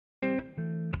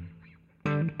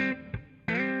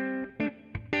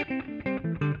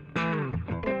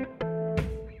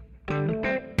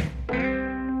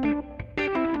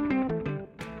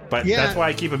But that's why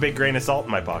I keep a big grain of salt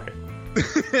in my pocket.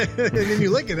 And then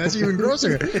you lick it. That's even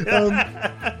grosser.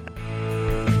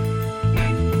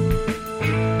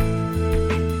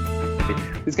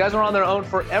 These guys are on their own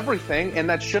for everything, and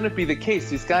that shouldn't be the case.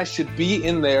 These guys should be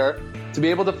in there to be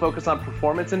able to focus on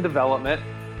performance and development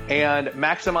and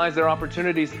maximize their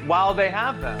opportunities while they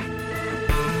have them.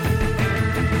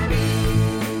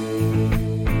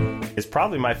 It's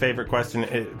probably my favorite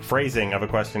phrasing of a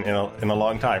question in a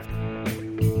long time.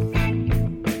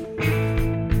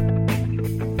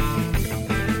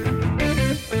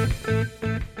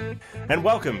 And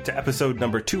welcome to episode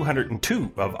number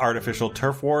 202 of Artificial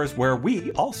Turf Wars, where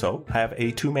we also have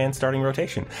a two-man starting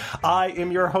rotation. I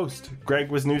am your host, Greg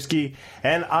Wisniewski,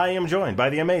 and I am joined by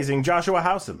the amazing Joshua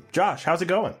Howsam. Josh, how's it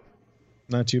going?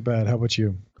 Not too bad. How about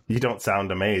you? You don't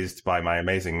sound amazed by my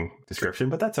amazing description,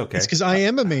 but that's okay. It's because I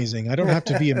am amazing. I don't have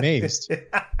to be amazed.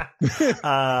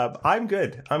 I'm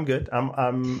good.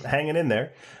 I'm hanging in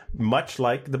there, much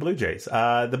like the Blue Jays.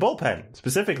 The bullpen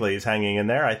specifically is hanging in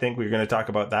there. I think we're going to talk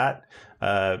about that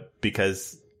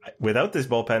because without this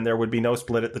bullpen, there would be no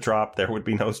split at the Trop. There would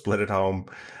be no split at home.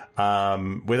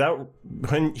 Without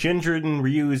Hyunjin and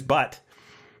Ryu's butt,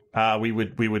 we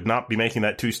would not be making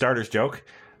that two starters joke.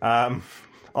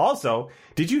 Also,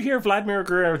 did you hear Vladimir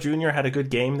Guerrero Jr. had a good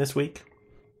game this week?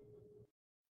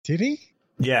 Did he?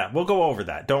 Yeah, we'll go over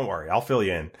that. Don't worry. I'll fill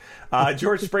you in.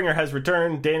 George Springer has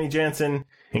returned. Danny Jansen,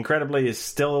 incredibly, is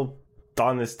still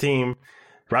on this team.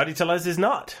 Rowdy Tellez is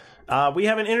not. We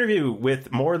have an interview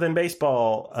with More Than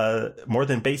Baseball's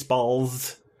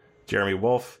Jeremy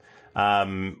Wolf,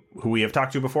 who we have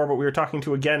talked to before, but we are talking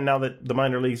to again now that the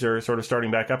minor leagues are sort of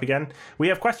starting back up again. We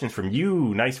have questions from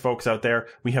you nice folks out there.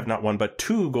 We have not one but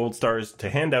 2 gold stars to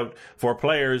hand out for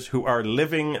players who are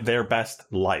living their best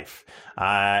life.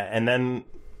 And then,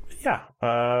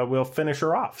 we'll finish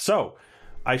her off. So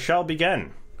I shall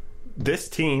begin. This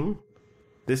team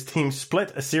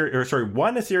split a series,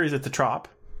 won a series at the Trop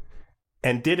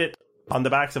and did it on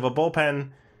the backs of a bullpen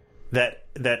that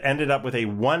ended up with a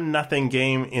 1-0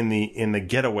 game in the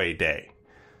getaway day.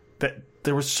 That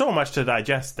there was so much to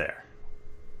digest there.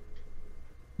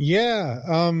 Yeah,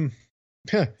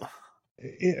 the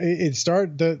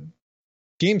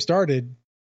game started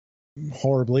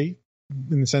horribly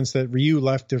in the sense that Ryu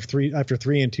left after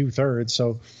 3 2/3.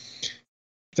 So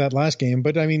that last game,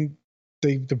 but I mean,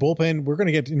 the bullpen, we're going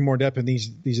to get in more depth in these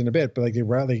in a bit, but like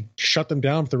they shut them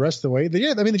down for the rest of the way.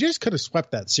 They just could have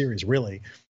swept that series, really.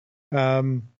 They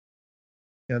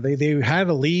had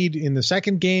a lead in the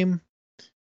second game.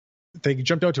 They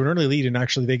jumped out to an early lead, and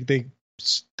actually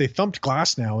they thumped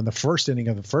Glasnow in the first inning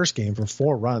of the first game for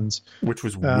 4 runs, which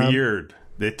was weird.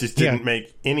 It just didn't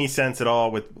make any sense at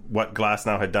all with what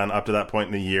Glasnow had done up to that point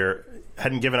in the year.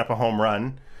 Hadn't given up a home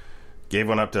run, gave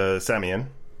one up to Semyon.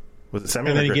 Was it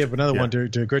Semyon? And then he gave another one to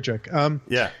Grichuk.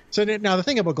 So now the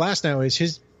thing about Glasnow is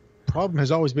his problem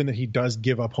has always been that he does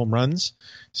give up home runs.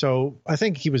 So I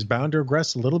think he was bound to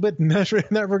regress a little bit in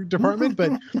that department.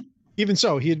 But even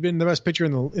so, he had been the best pitcher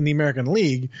in the American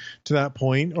League to that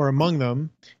point, or among them.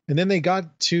 And then they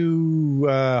got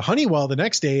to Honeywell the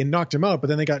next day and knocked him out. But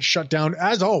then they got shut down,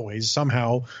 as always,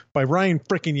 somehow, by Ryan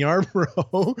frickin'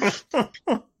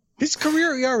 Yarbrough. His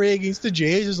career ERA against the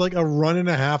Jays is like a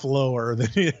 1.5 lower than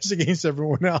it is against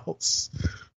everyone else.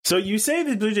 So you say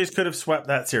the Blue Jays could have swept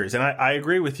that series, and I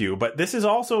agree with you, but this is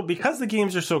also, because the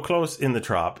games are so close in the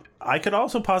Trop, I could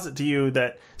also posit to you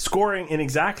that scoring in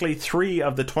exactly 3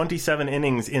 of the 27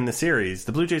 innings in the series,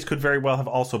 the Blue Jays could very well have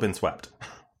also been swept.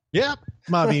 Yeah,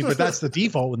 but that's the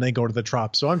default when they go to the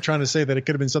Trop, so I'm trying to say that it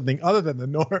could have been something other than the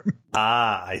norm.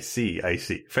 I see.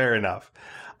 Fair enough.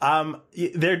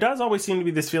 There does always seem to be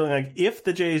this feeling like if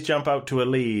the Jays jump out to a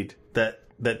lead, that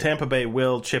Tampa Bay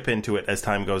will chip into it as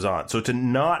time goes on. So to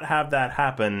not have that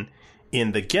happen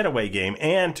in the getaway game,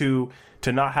 and to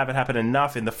not have it happen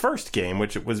enough in the first game,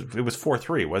 which it was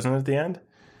 4-3, wasn't it, at the end?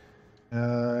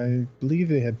 I believe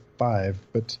they had 5,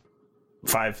 but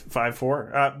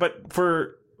 5-4. But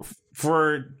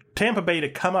for Tampa Bay to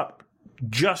come up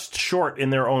just short in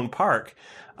their own park,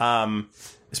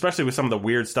 especially with some of the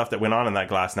weird stuff that went on in that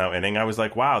Glasnow inning, I was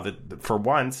like, wow, for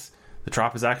once, the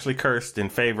Trop is actually cursed in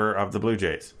favor of the Blue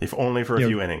Jays, if only for a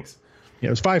few innings. Yeah,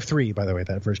 it was 5-3, by the way,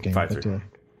 that first game. 5-3.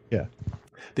 Yeah.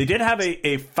 They did have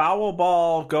a foul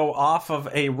ball go off of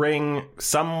a ring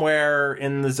somewhere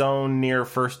in the zone near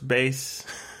first base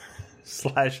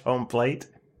 / home plate.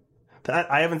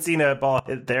 I haven't seen a ball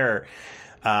hit there.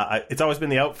 It's always been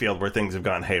the outfield where things have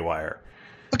gone haywire.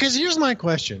 Okay, so here's my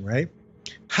question, right?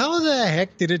 How the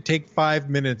heck did it take 5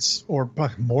 minutes or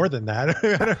more than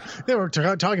that? They were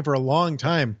talking for a long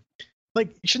time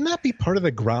Like, shouldn't that be part of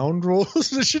the ground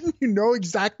rules? Shouldn't you know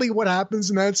exactly what happens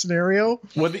in that scenario?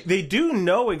 Well, they do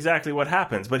know exactly what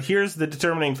happens, but here's the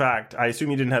determining fact. I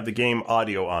assume you didn't have the game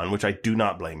audio on, which I do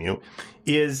not blame you,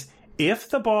 is if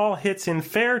the ball hits in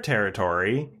fair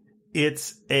territory,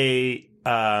 it's a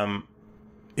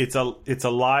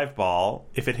live ball.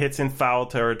 If it hits in foul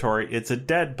territory, it's a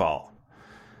dead ball.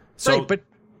 So, right, but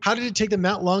how did it take them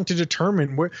that long to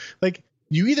determine where? Like,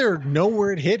 you either know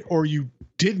where it hit or you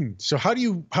didn't. So how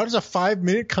does a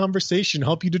 5-minute conversation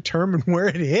help you determine where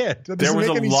it hit? There was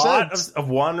a lot of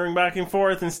wandering back and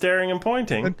forth and staring and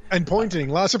pointing. And pointing,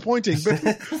 lots of pointing. But,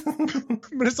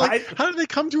 but it's like, how do they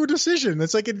come to a decision?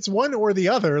 It's like it's one or the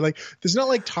other. Like, there's not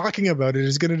like talking about it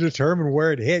is going to determine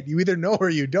where it hit. You either know or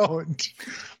you don't.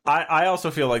 I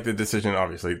also feel like the decision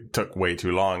obviously took way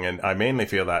too long, and I mainly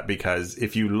feel that because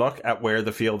if you look at where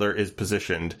the fielder is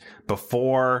positioned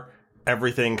before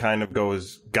everything kind of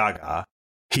goes gaga,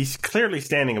 he's clearly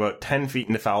standing about 10 feet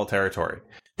into foul territory.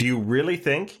 Do you really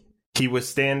think he was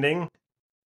standing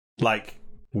like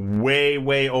way,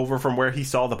 way over from where he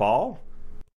saw the ball?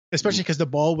 Especially because the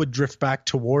ball would drift back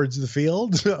towards the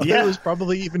field. Yeah. It was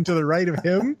probably even to the right of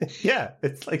him. Yeah.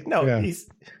 It's like, no, he's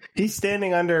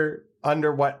standing under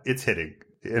what it's hitting,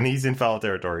 and he's in foul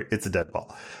territory. It's a dead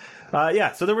ball.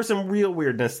 So there was some real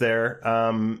weirdness there.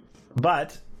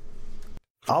 But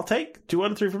I'll take 2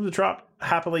 out of 3 from the Trop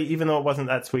happily, even though it wasn't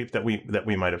that sweep that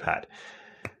we might have had.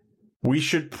 We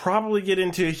should probably get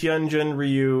into Hyunjin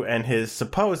Ryu and his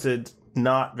supposed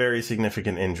not very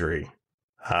significant injury,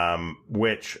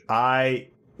 which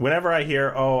whenever I hear,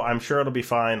 I'm sure it'll be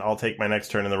fine, I'll take my next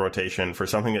turn in the rotation for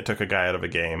something that took a guy out of a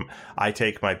game, I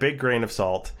take my big grain of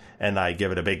salt and I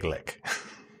give it a big lick.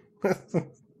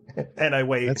 And I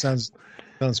wait. That sounds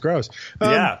gross.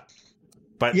 But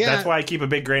that's why I keep a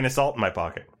big grain of salt in my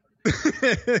pocket.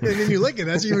 And then you lick it.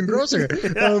 That's even grosser.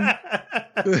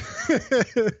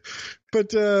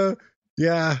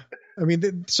 I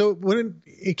mean, so when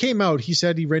it came out, he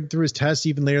said he read through his tests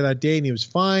even later that day, and he was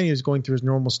fine. He was going through his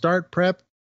normal start prep.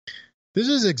 This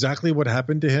is exactly what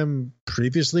happened to him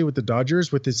previously with the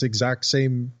Dodgers with this exact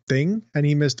same thing, and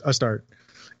he missed a start.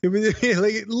 It was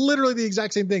like literally the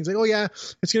exact same thing. It's like, oh yeah,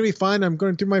 it's gonna be fine. I'm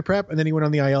going through my prep, and then he went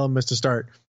on the IL and missed a start.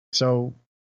 So,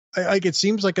 it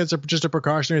seems like it's just a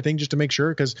precautionary thing just to make sure,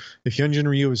 because if Hyunjin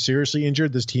Ryu is seriously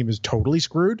injured, this team is totally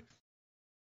screwed.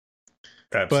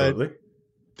 Absolutely. But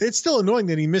it's still annoying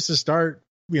that he missed a start.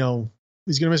 You know,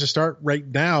 he's going to miss a start right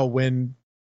now when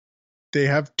they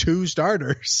have 2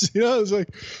 starters. You know, it's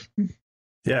like,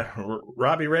 yeah,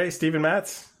 Robbie Ray, Steven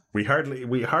Matz. We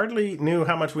hardly knew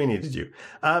how much we needed you.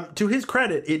 To his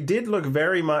credit, it did look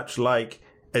very much like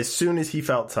as soon as he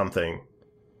felt something,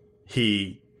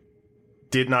 he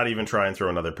did not even try and throw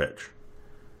another pitch.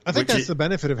 I think that's the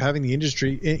benefit of having the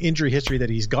injury history that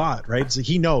he's got, right? So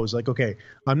he knows, like, okay,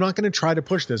 I'm not going to try to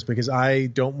push this because I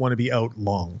don't want to be out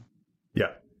long.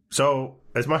 Yeah. So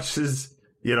as much as,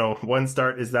 one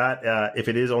start is that, if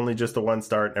it is only just the one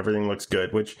start, everything looks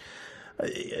good, which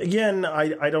again,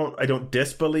 I don't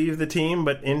disbelieve the team,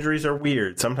 but injuries are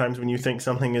weird. Sometimes when you think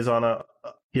something is on a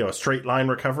straight line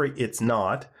recovery, it's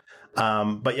not.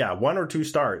 But yeah, 1 or 2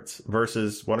 starts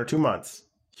versus 1 or 2 months,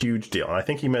 huge deal. And I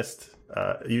think he missed,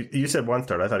 you said 1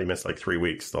 start. I thought he missed like 3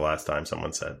 weeks the last time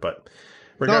someone said, but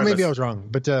regardless, no, maybe I was wrong,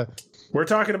 but, we're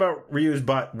talking about Ryu's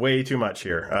butt way too much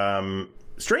here.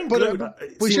 Strain glue.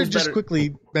 We should just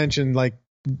quickly mention like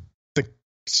the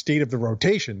state of the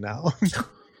rotation now.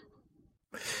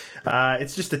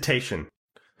 It's just a tation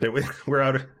that we're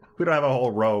out of. We don't have a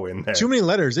whole row in there. Too many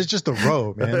letters. It's just a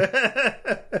row, man.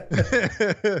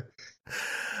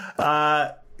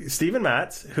 Steven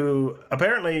Matz, who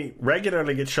apparently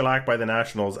regularly gets shellacked by the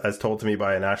Nationals, as told to me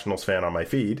by a Nationals fan on my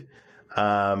feed,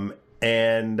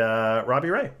 and Robbie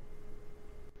Ray.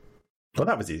 Well,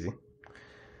 that was easy.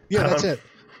 Yeah, that's it.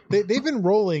 They've been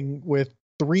rolling with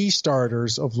 3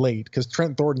 starters of late because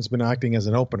Trent Thornton's been acting as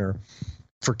an opener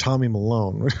for Tommy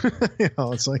Malone.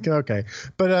 It's like, okay.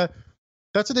 But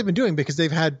that's what they've been doing because they've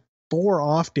had 4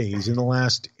 off days in the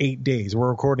last 8 days. We're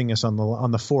recording this on the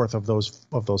 4th of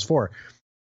those 4.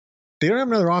 They don't have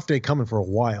another off day coming for a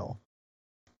while.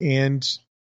 And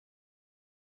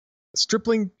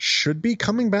Stripling should be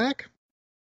coming back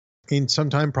in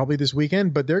sometime probably this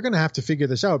weekend, but they're going to have to figure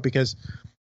this out because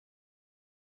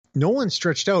no one's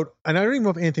stretched out. And I don't even know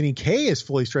if Anthony Kay is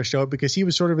fully stretched out because he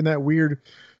was sort of in that weird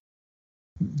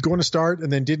going to start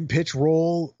and then didn't pitch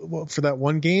role for that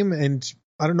one game. And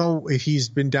I don't know if he's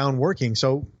been down working.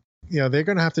 So, they're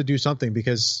going to have to do something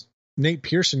because Nate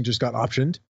Pearson just got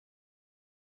optioned.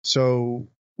 So,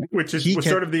 which was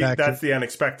sort of that's the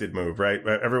unexpected move, right?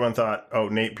 Everyone thought,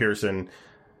 Nate Pearson,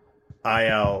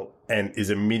 IL, and is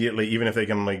immediately, even if they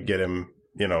can like get him,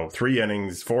 3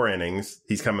 innings, 4 innings,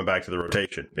 he's coming back to the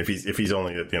rotation if he's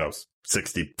only at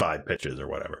 65 pitches or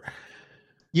whatever.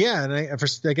 Yeah, and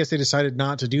I guess they decided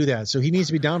not to do that, so he needs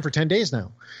to be down for 10 days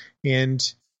now,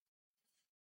 and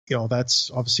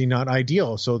that's obviously not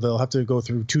ideal. So they'll have to go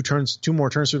through 2 more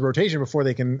turns through the rotation before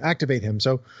they can activate him.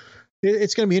 So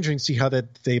it's going to be interesting to see how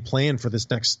that they plan for this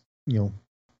next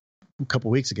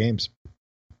couple weeks of games.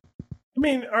 I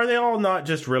mean, are they all not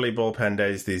just really bullpen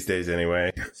days these days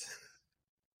anyway?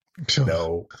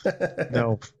 No.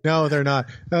 No, they're not.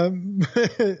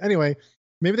 Anyway,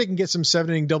 maybe they can get some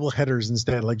 7-inning double headers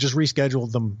instead, like just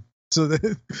reschedule them so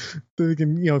that they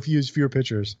can, use fewer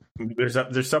pitchers.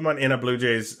 There's someone in a Blue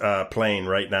Jays plane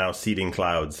right now seeding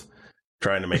clouds,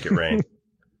 trying to make it rain.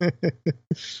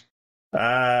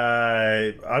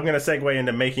 I'm going to segue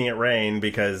into making it rain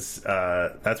because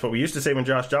that's what we used to say when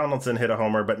Josh Donaldson hit a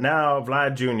homer, but now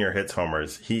Vlad Jr. hits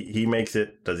homers. He makes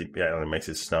it. Does he? Yeah, he makes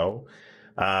it snow.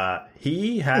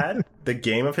 He had the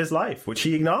game of his life, which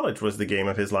he acknowledged was the game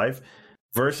of his life,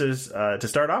 versus to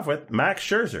start off with Max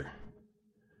Scherzer.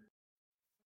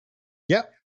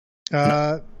 Yep.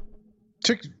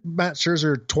 Took Matt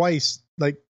Scherzer twice,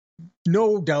 like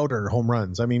no doubter home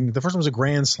runs. I mean, the first one was a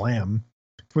grand slam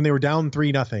when they were down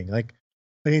 3-0. Like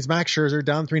against Max Scherzer,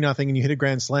 down 3-0, and you hit a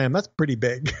grand slam. That's pretty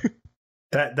big.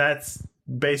 That's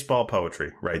baseball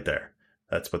poetry right there.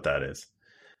 That's what that is.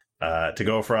 To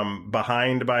go from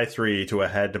behind by 3 to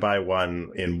ahead by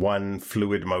 1 in one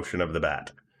fluid motion of the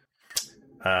bat.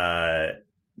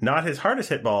 Not his hardest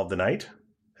hit ball of the night.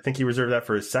 I think he reserved that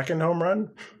for his second home run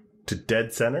to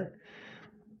dead center.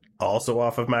 Also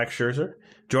off of Max Scherzer.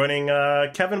 Joining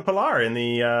Kevin Pillar in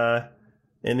the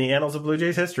annals of Blue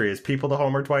Jays history as people to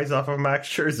homer twice off of Max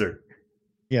Scherzer.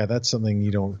 Yeah, that's something you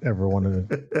don't ever want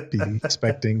to be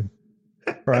expecting.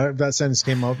 Or that sentence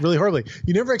came out really horribly.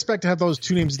 You never expect to have those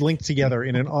 2 names linked together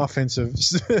in an offensive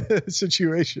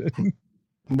situation.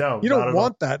 No, you don't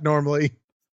want that normally.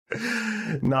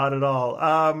 Not at all.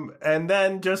 And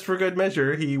then, just for good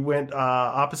measure, he went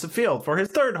opposite field for his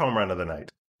third home run of the night.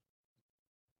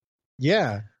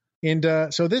 Yeah,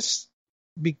 and so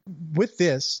with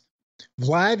this,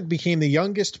 Vlad became the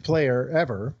youngest player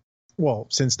ever. Well,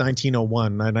 since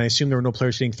 1901, and I assume there were no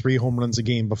players hitting 3 home runs a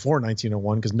game before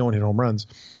 1901 because no one hit home runs.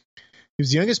 He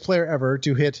was the youngest player ever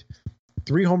to hit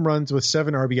 3 home runs with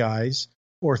 7 RBIs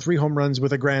or 3 home runs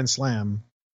with a grand slam.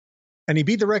 And he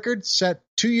beat the record set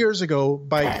 2 years ago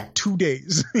by 2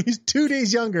 days. He's 2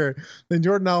 days younger than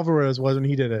Jordan Alvarez was when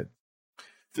he did it.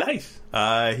 Nice.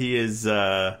 He is...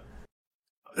 there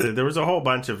was a whole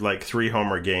bunch of like 3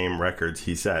 homer game records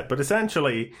he set. But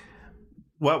essentially...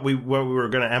 What we were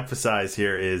going to emphasize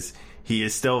here is he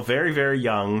is still very, very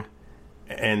young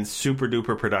and super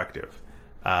duper productive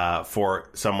for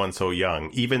someone so young,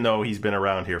 even though he's been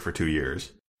around here for 2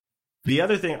 years. The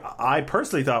other thing I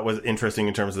personally thought was interesting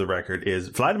in terms of the record is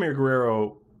Vladimir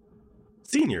Guerrero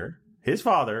Sr., his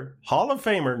father, Hall of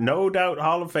Famer, no doubt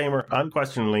Hall of Famer,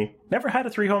 unquestionably, never had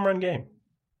a 3 home run game.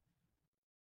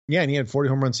 Yeah, and he had 40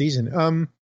 home run season.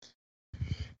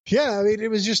 Yeah, I mean,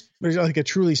 it was like a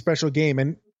truly special game,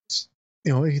 and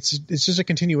it's just a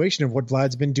continuation of what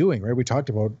Vlad's been doing, right? We talked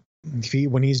about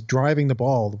when he's driving the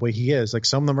ball the way he is, like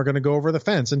some of them are going to go over the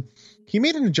fence, and he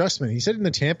made an adjustment. He said in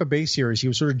the Tampa Bay series he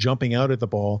was sort of jumping out at the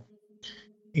ball,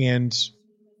 and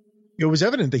it was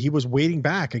evident that he was waiting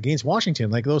back against Washington.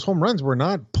 Like those home runs were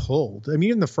not pulled. I mean,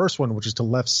 even the first one, which is to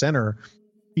left center,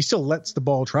 he still lets the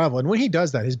ball travel, and when he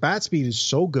does that, his bat speed is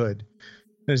so good.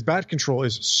 And his bat control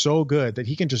is so good that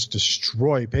he can just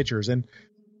destroy pitchers. And,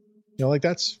 like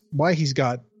that's why he's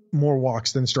got more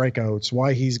walks than strikeouts,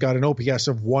 why he's got an OPS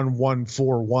of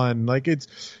 1.141. Like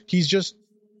he's just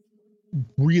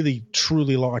really,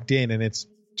 truly locked in, and it's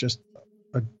just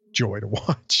a joy to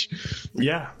watch.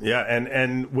 Yeah.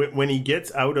 And when he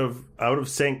gets out of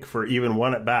sync for even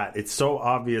one at bat, it's so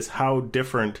obvious how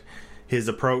different his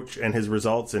approach and his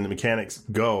results and the mechanics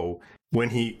go when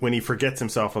he forgets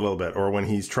himself a little bit, or when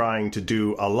he's trying to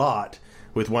do a lot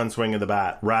with one swing of the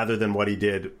bat rather than what he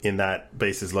did in that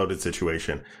bases loaded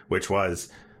situation, which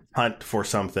was hunt for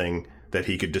something that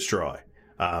he could destroy.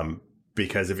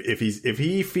 Because if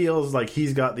he feels like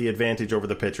he's got the advantage over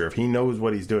the pitcher, if he knows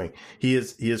what he's doing, he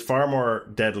is far more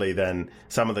deadly than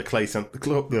some of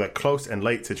the close and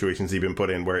late situations he's been put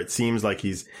in, where it seems like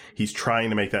he's trying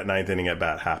to make that 9th inning at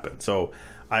bat happen. So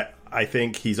I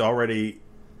think he's already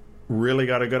really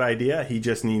got a good idea. He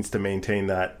just needs to maintain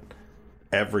that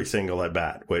every single at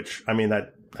bat, which, I mean,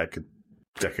 that could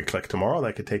click tomorrow.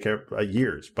 That could take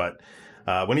years, but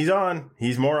when he's on,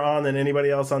 he's more on than anybody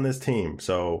else on this team.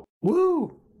 So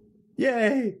woo,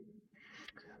 yay.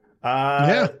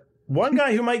 Yeah. One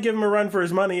guy who might give him a run for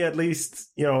his money, at least,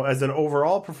 as an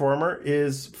overall performer,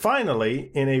 is finally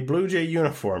in a Blue Jay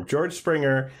uniform. George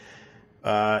Springer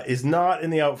is not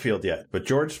in the outfield yet, but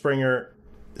George Springer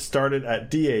started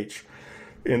at DH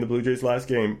in the Blue Jays' last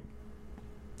game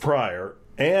prior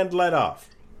and led off.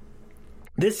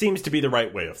 This seems to be the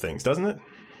right way of things, doesn't it?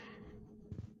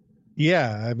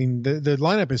 Yeah, I mean, the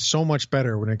lineup is so much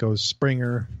better when it goes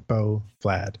Springer, Bo,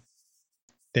 Vlad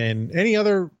than any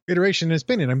other iteration has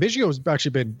been in. And Biggio's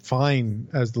actually been fine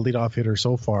as the leadoff hitter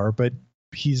so far, but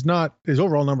he's not. His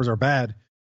overall numbers are bad.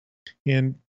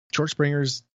 And George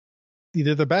Springer's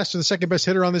either the best or the second best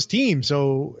hitter on this team.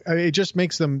 So it just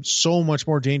makes them so much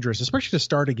more dangerous, especially to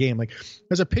start a game. Like,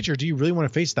 as a pitcher, do you really want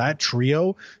to face that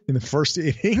trio in the first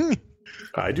inning?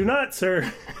 I do not, sir.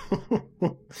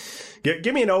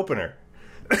 Give me an opener.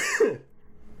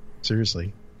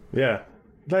 Seriously. Yeah,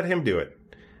 let him do it.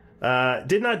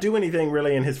 Did not do anything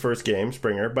really in his first game,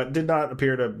 Springer, but did not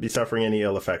appear to be suffering any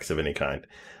ill effects of any kind.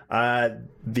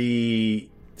 The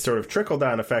sort of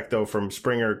trickle-down effect, though, from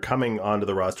Springer coming onto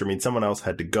the roster means someone else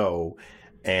had to go.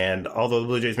 And although the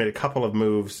Blue Jays made a couple of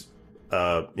moves,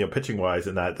 pitching-wise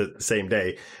in that the same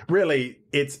day, really,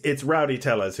 it's Rowdy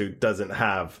Tellez who doesn't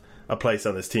have a place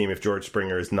on this team if George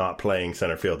Springer is not playing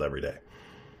center field every day.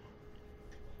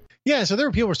 Yeah, so there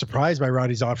were people who were surprised by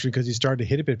Rowdy's option because he started to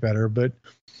hit a bit better, but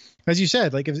as you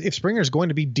said, like if Springer's going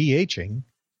to be DHing,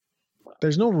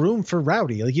 there's no room for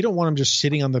Rowdy. Like, you don't want him just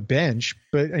sitting on the bench,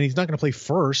 and he's not going to play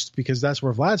first because that's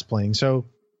where Vlad's playing. So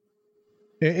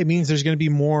it means there's going to be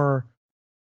more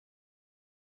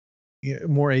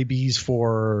ABs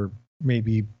for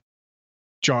maybe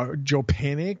Joe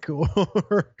Panik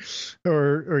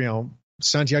or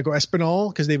Santiago Espinal,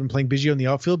 because they've been playing Biggio in the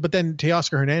outfield. But then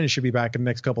Teoscar Hernandez should be back in the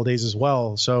next couple of days as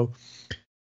well. So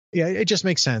yeah, it just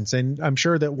makes sense. And I'm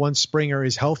sure that once Springer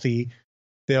is healthy,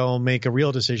 they'll make a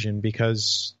real decision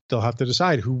because they'll have to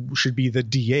decide who should be the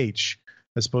DH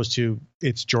as opposed to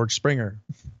it's George Springer.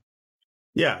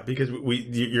 Yeah, because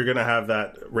you're going to have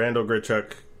that Randall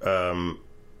Grichuk and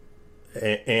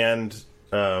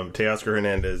Teoscar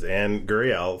Hernandez and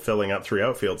Gurriel filling up 3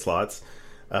 outfield slots,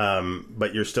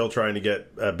 but you're still trying to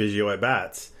get Biggio at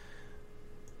bats.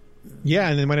 Yeah,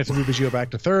 and they might have to move Biggio back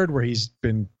to third where he's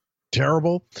been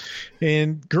terrible,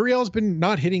 and Gurriel's been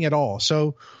not hitting at all.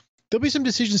 So there'll be some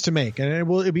decisions to make, and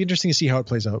it'll be interesting to see how it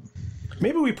plays out.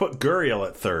 Maybe we put Gurriel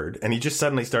at third, and he just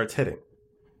suddenly starts hitting.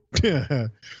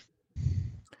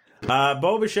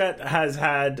 Bo Bichette has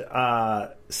had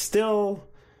still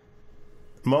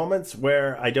moments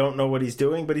where I don't know what he's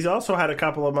doing, but he's also had a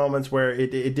couple of moments where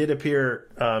it did appear,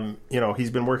 he's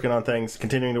been working on things,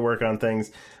 continuing to work on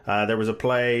things. There was a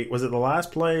play, was it the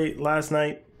last play last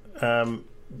night,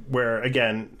 where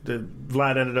again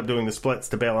Vlad ended up doing the splits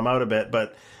to bail him out a bit,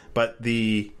 but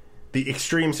the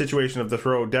extreme situation of the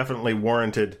throw definitely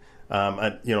warranted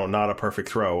not a perfect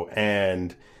throw,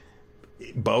 and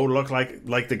Bo looked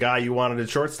like the guy you wanted at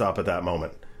shortstop at that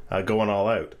moment, going all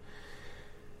out.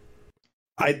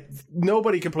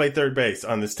 Nobody can play third base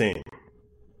on this team.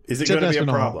 Is it going to be a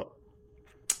problem?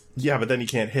 Yeah, but then he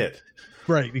can't hit.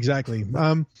 Right, exactly.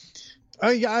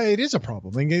 Yeah, it is a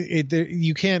problem. I mean,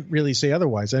 you can't really say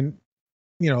otherwise. And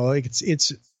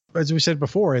it's as we said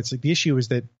before, it's like the issue is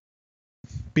that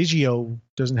Biggio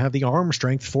doesn't have the arm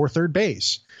strength for third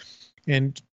base,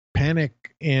 and Panik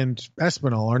and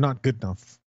Espinal are not good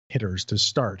enough hitters to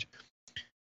start.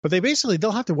 But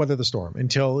they'll have to weather the storm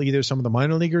until either some of the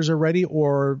minor leaguers are ready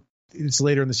or it's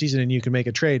later in the season and you can make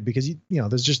a trade, because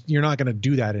you're not going to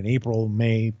do that in April,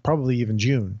 May, probably even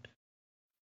June.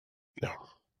 No.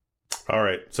 All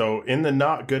right. So in the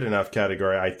not good enough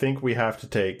category, I think we have to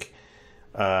take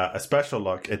a special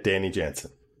look at Danny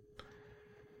Jansen.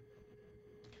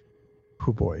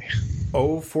 Oh boy.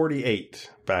 0.48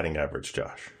 batting average,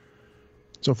 Josh.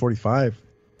 So 45.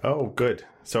 Oh, good.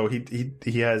 So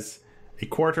he has a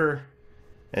quarter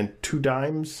and 2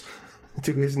 dimes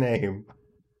to his name.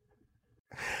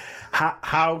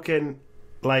 How can,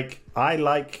 I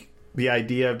like the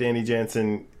idea of Danny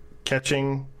Jansen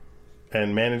catching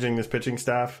and managing this pitching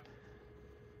staff,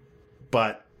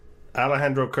 but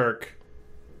Alejandro Kirk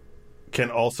can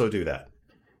also do that.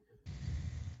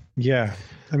 Yeah.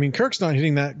 I mean, Kirk's not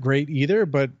hitting that great either,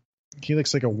 but he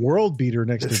looks like a world beater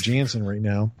next to Jansen right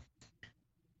now.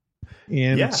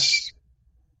 And yeah.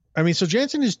 I mean, so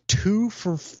Jansen is 2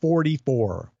 for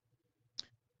 44.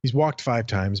 He's walked 5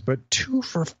 times, but 2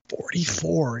 for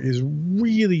 44 is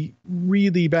really,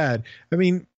 really bad. I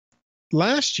mean,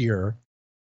 last year,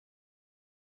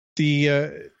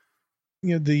 the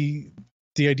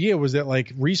idea was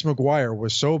that Reese McGuire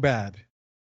was so bad,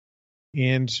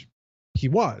 and he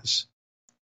was.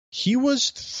 he was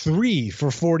 3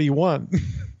 for 41.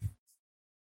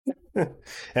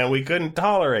 And we couldn't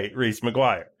tolerate Reese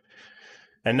McGuire.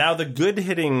 And now the good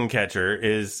hitting catcher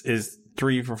is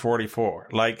 3 for 44.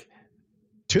 Like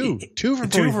two for 44.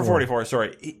 2 for 44.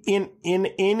 Sorry. In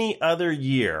any other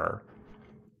year,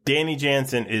 Danny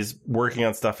Jansen is working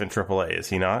on stuff in AAA, is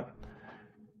he not?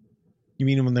 You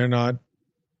mean when they're not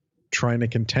trying to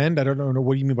contend? I don't know.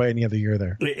 What do you mean by any other year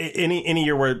there? Any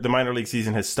year where the minor league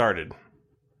season has started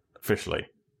officially.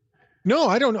 No,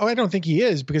 I don't think he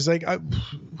is, because like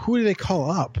who do they call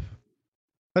up?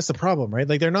 That's the problem, right?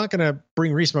 Like they're not going to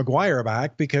bring Reese McGuire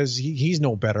back because he's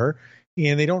no better,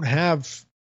 and they don't have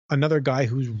another guy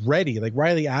who's ready. Like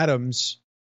Riley Adams,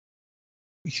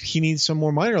 he needs some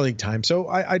more minor league time. So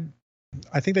I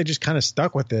think they just kind of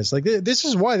stuck with this. Like this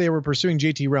is why they were pursuing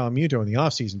JT Realmuto in the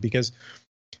offseason, because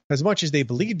as much as they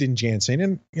believed in Jansen,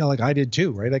 and like I did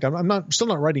too, right? Like I'm still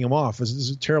not writing him off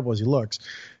as terrible as he looks.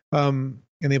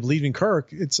 And they believed in Kirk.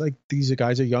 It's like these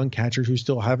guys are young catchers who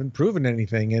still haven't proven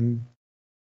anything, and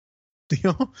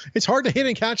it's hard to hit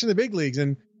and catch in the big leagues.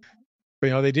 And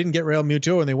they didn't get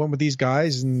Realmuto, and they went with these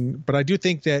guys. But I do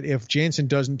think that if Jansen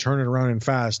doesn't turn it around and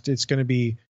fast, it's going to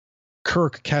be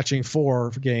Kirk catching 4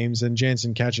 games and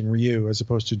Jansen catching Ryu, as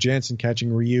opposed to Jansen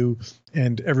catching Ryu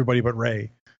and everybody but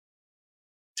Ray.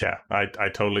 Yeah, I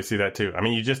totally see that too. I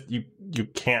mean, you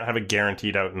can't have a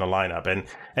guaranteed out in the lineup, and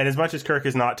as much as Kirk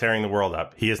is not tearing the world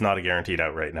up, he is not a guaranteed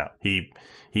out right now. He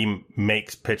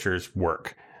makes pitchers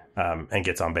work, and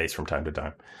gets on base from time to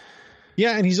time.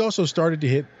 Yeah, and he's also started to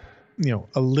hit,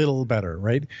 a little better,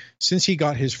 right? Since he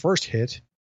got his first hit,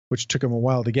 which took him a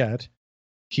while to get,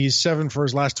 he's 7 for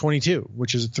his last 22,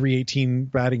 which is a 318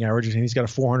 batting average, and he's got a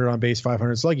 400 on base,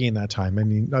 500 slugging in that time. I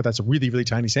mean, that's a really, really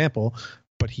tiny sample,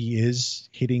 but he is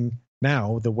hitting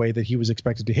now the way that he was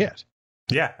expected to hit.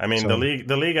 Yeah, I mean, the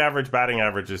league average batting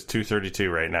average is 232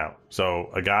 right now.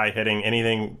 So a guy hitting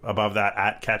anything above that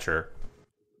at catcher,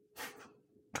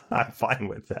 I'm fine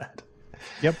with that.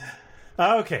 Yep.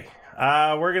 Okay,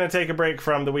 we're going to take a break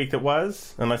from the week that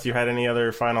was, unless you had any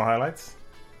other final highlights.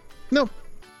 No.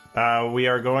 We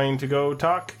are going to go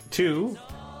talk to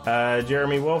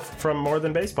Jeremy Wolf from More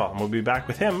Than Baseball, and we'll be back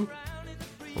with him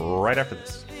right after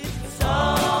this. It's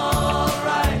all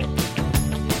right.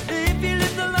 If you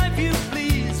live the life you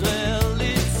please, well,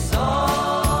 it's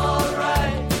all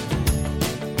right.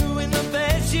 Doing the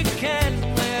best you can,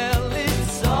 well,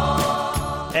 it's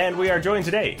all. And we are joined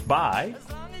today by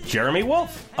Jeremy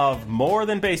Wolf of More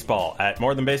Than Baseball at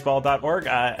morethanbaseball.org,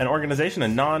 an organization, a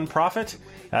non-profit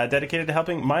dedicated to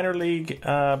helping minor league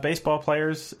baseball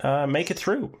players make it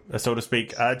through, so to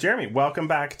speak. Jeremy, welcome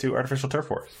back to Artificial Turf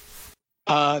Wars.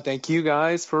 Thank you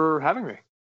guys for having me.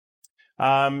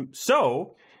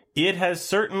 So it has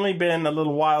certainly been a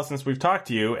little while since we've talked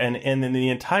to you, and in the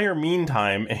entire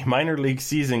meantime, a minor league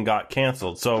season got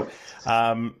canceled. So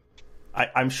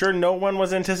I'm sure no one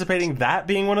was anticipating that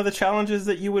being one of the challenges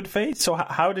that you would face. So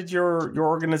how did your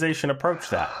organization approach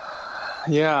that?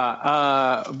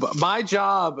 Yeah, my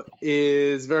job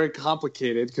is very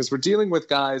complicated because we're dealing with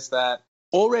guys that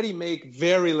already make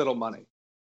very little money.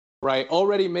 Right,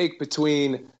 already make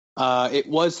between it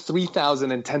was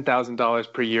 $3,000 and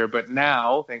 $10,000 per year, but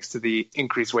now, thanks to the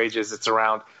increased wages, it's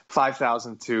around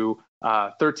 $5,000 to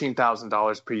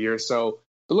 $13,000 per year. So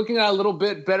they're looking at a little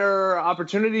bit better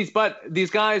opportunities, but these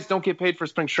guys don't get paid for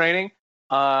spring training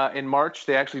in March.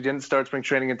 They actually didn't start spring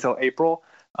training until April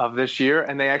of this year,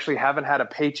 and they actually haven't had a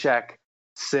paycheck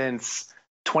since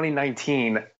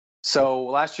 2019. So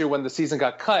last year when the season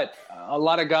got cut, a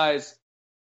lot of guys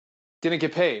didn't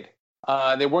get paid.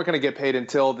 They weren't going to get paid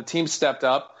until the team stepped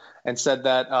up and said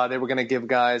that they were going to give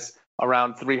guys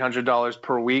around $300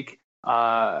 per week,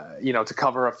 to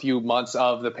cover a few months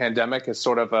of the pandemic as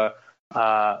sort of a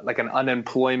like an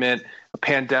unemployment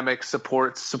pandemic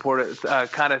support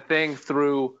kind of thing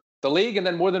through the league. And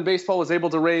then More Than Baseball was able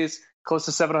to raise close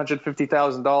to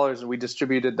 $750,000, and we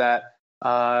distributed that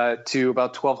to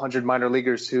about 1,200 minor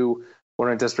leaguers who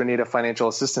were in desperate need of financial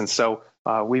assistance. So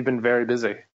we've been very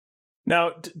busy.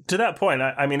 Now, to that point,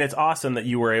 I mean, it's awesome that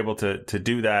you were able to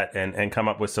do that and come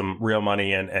up with some real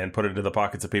money and put it into the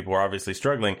pockets of people who are obviously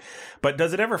struggling. But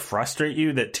does it ever frustrate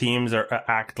you that teams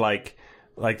act like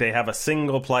they have a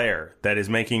single player that is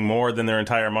making more than their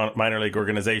entire minor league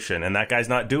organization, and that guy's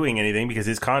not doing anything because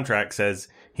his contract says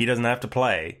he doesn't have to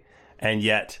play, and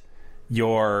yet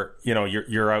you're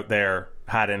out there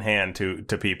hat in hand to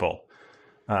people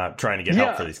trying to get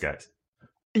help for these guys?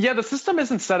 Yeah, the system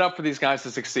isn't set up for these guys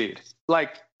to succeed.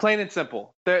 Like, plain and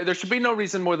simple. There should be no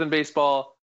reason More Than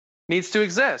Baseball needs to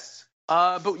exist.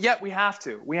 But yet we have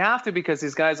to. We have to because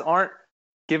these guys aren't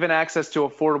given access to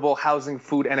affordable housing,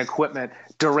 food, and equipment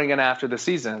during and after the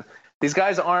season. These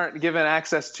guys aren't given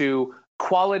access to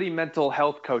quality mental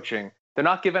health coaching. They're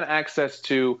not given access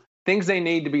to things they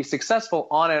need to be successful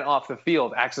on and off the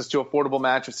field, access to affordable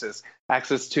mattresses,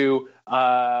 access to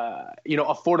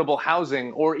affordable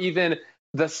housing, or even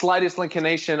the slightest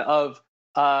inclination of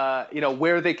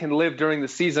where they can live during the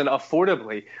season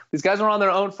affordably. These guys are on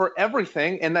their own for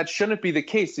everything, and that shouldn't be the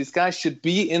case. These guys should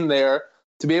be in there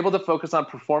to be able to focus on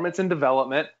performance and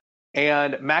development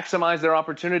and maximize their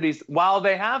opportunities while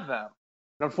they have them.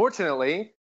 And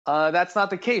unfortunately, that's not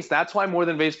the case. That's why More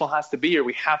Than Baseball has to be here.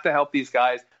 We have to help these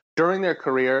guys during their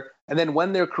career, and then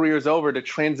when their career is over, to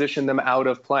transition them out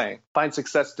of playing, find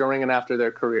success during and after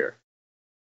their career.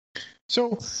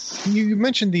 So you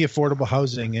mentioned the affordable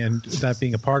housing and that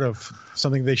being a part of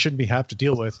something they shouldn't have to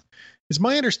deal with. It's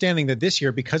my understanding that this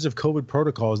year, because of COVID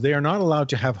protocols, they are not allowed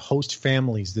to have host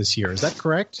families this year. Is that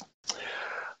correct?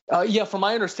 Yeah, from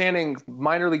my understanding,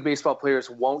 minor league baseball players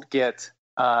won't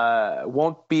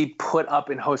be put up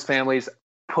in host families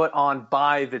put on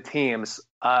by the teams.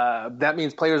 That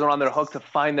means players are on their hook to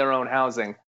find their own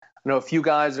housing. I know a few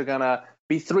guys are going to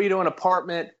be three to an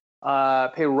apartment,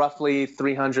 pay roughly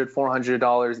 $300,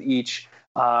 $400 each,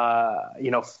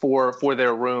 for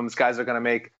their rooms. Guys are going to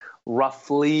make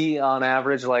roughly on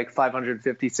average like $550,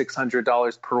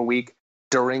 $600 per week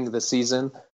during the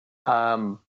season.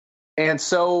 And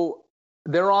so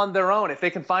they're on their own. If they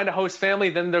can find a host family,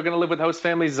 then they're going to live with host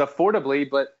families affordably.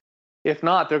 But if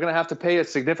not, they're going to have to pay a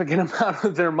significant amount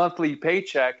of their monthly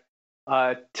paycheck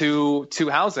to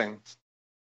housing.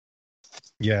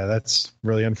 Yeah, that's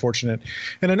really unfortunate.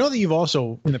 And I know that you've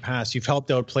also, in the past, you've helped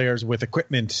out players with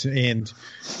equipment and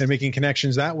making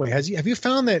connections that way. Have you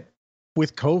found that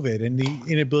with COVID and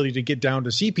the inability to get down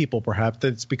to see people, perhaps,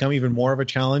 that it's become even more of a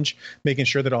challenge, making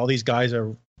sure that all these guys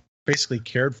are basically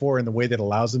cared for in the way that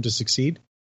allows them to succeed?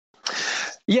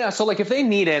 Yeah, so like if they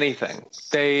need anything,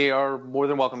 they are more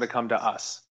than welcome to come to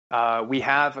us. We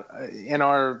have in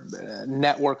our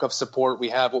network of support, we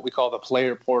have what we call the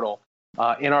player portal.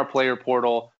 In our player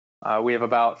portal, we have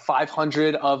about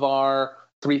 500 of our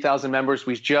 3,000 members.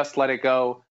 We just let it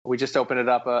go. We just opened it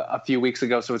up a few weeks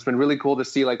ago. So it's been really cool to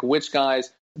see like which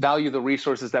guys value the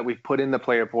resources that we've put in the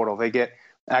player portal. They get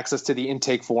access to the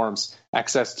intake forms,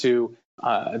 access to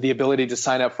the ability to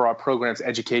sign up for our programs,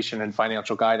 education and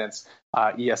financial guidance,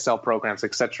 ESL programs,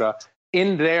 etc.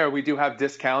 In there, we do have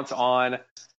discounts on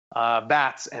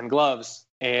bats and gloves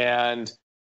and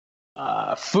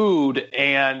food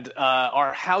and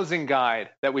our housing guide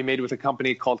that we made with a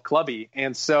company called Clubby.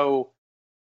 And so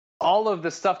all of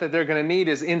the stuff that they're going to need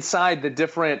is inside the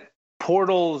different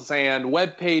portals and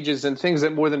web pages and things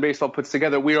that More Than Baseball puts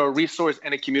together. We are a resource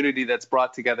and a community that's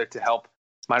brought together to help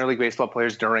minor league baseball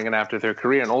players during and after their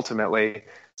career. And ultimately,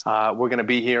 we're going to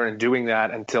be here and doing that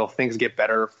until things get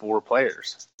better for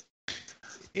players.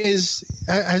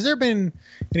 Has there been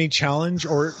any challenge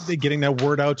or getting that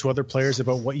word out to other players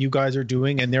about what you guys are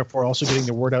doing, and therefore also getting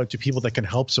the word out to people that can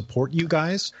help support you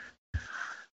guys?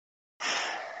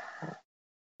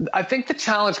 I think the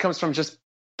challenge comes from just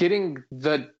getting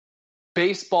the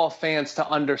baseball fans to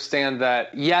understand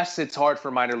that, yes, it's hard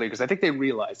for minor leaguers. I think they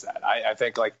realize that. I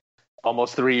think like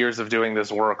almost 3 years of doing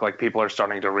this work, like people are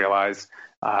starting to realize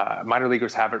minor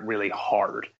leaguers have it really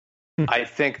hard. I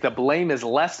think the blame is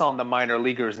less on the minor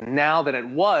leaguers now than it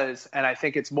was, and I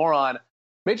think it's more on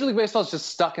Major League Baseball is just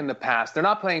stuck in the past. They're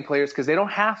not playing players because they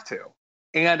don't have to.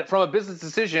 And from a business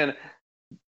decision,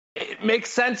 it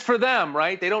makes sense for them,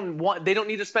 right? They don't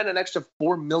need to spend an extra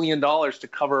 $4 million to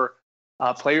cover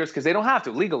players because they don't have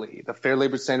to legally. The Fair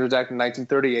Labor Standards Act of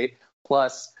 1938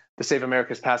 plus the Save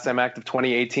America's Pastime Act of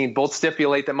 2018 both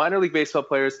stipulate that minor league baseball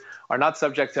players are not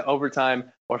subject to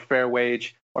overtime or fair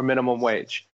wage or minimum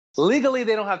wage. Legally,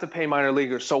 they don't have to pay minor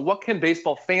leaguers. So what can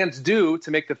baseball fans do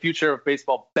to make the future of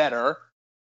baseball better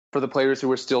for the players who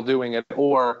are still doing it?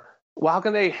 Or how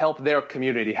can they help their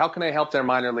community? How can they help their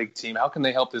minor league team? How can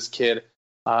they help this kid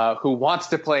who wants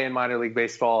to play in minor league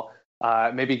baseball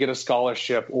maybe get a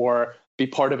scholarship or be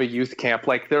part of a youth camp?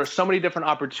 Like, there are so many different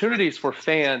opportunities for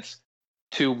fans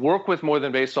to work with More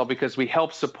Than Baseball because we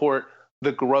help support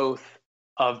the growth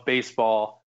of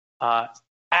baseball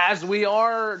as we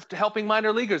are helping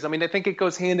minor leaguers. I mean, I think it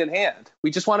goes hand in hand.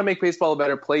 We just want to make baseball a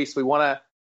better place. We want to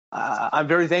I'm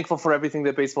very thankful for everything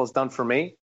that baseball has done for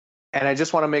me. And I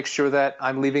just want to make sure that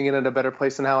I'm leaving it in a better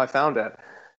place than how I found it.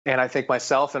 And I think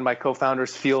myself and my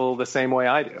co-founders feel the same way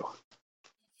I do.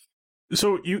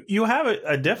 So you have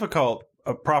a difficult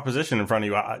proposition in front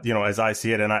of you, as I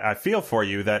see it. And I feel for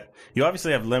you that you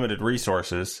obviously have limited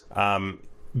resources.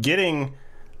 Getting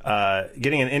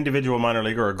getting an individual minor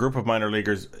leaguer or a group of minor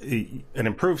leaguers an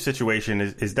improved situation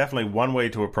is definitely one way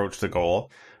to approach the goal.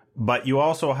 But you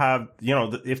also have,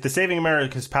 if the Saving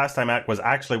America's Pastime Act was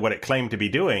actually what it claimed to be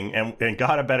doing and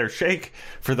got a better shake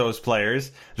for those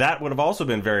players, that would have also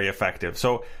been very effective.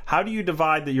 So how do you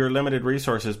divide your limited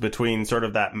resources between sort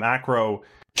of that macro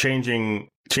changing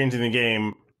the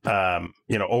game,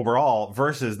 overall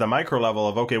versus the micro level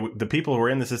of, okay, the people who are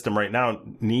in the system right now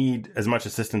need as much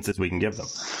assistance as we can give them?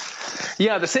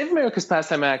 Yeah, the Save America's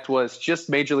Pastime Act was just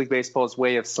Major League Baseball's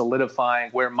way of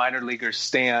solidifying where minor leaguers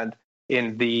stand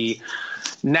in the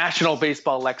National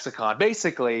Baseball lexicon.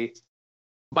 Basically,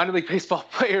 minor league baseball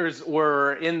players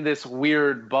were in this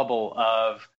weird bubble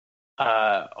of,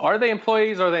 are they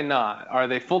employees or are they not? Are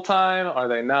they full-time? Are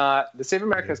they not? The Save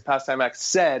America's Pastime Act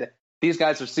said these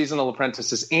guys are seasonal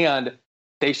apprentices and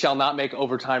they shall not make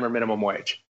overtime or minimum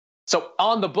wage. So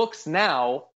on the books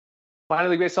now, minor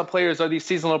league baseball players are these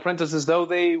seasonal apprentices, though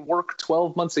they work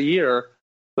 12 months a year,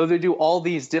 though they do all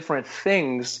these different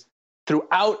things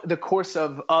throughout the course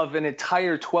of an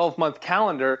entire 12-month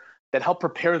calendar that help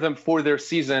prepare them for their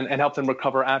season and help them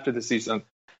recover after the season.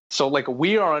 So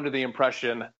we are under the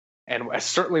impression, and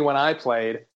certainly when I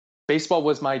played, baseball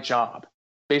was my job.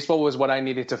 Baseball was what I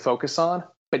needed to focus on,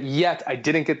 but yet I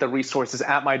didn't get the resources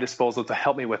at my disposal to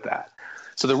help me with that.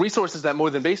 So the resources that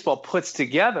More Than Baseball puts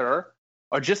together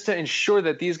are just to ensure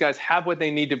that these guys have what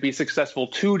they need to be successful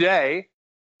today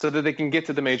so that they can get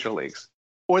to the major leagues,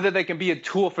 or that they can be a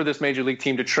tool for this major league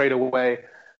team to trade away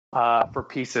for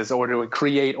pieces or to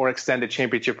create or extend a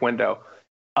championship window.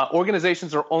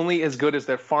 Organizations are only as good as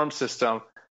their farm system,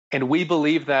 and we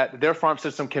believe that their farm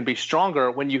system can be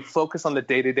stronger when you focus on the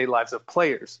day-to-day lives of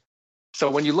players. So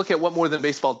when you look at what More Than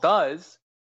Baseball does,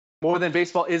 More Than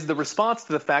Baseball is the response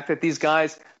to the fact that these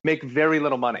guys make very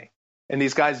little money, and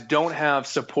these guys don't have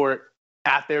support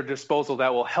at their disposal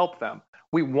that will help them.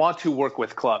 We want to work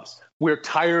with clubs. We're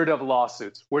tired of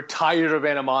lawsuits. We're tired of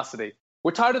animosity.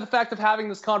 We're tired of the fact of having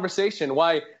this conversation,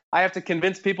 why I have to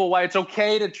convince people why it's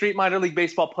okay to treat minor league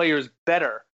baseball players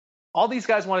better. All these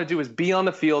guys want to do is be on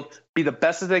the field, be the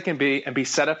best that they can be, and be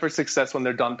set up for success when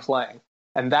they're done playing.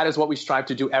 And that is what we strive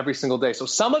to do every single day. So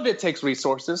some of it takes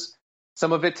resources.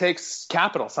 Some of it takes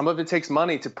capital. Some of it takes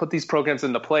money to put these programs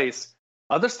into place.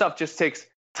 Other stuff just takes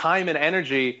time and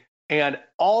energy. And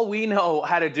all we know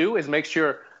how to do is make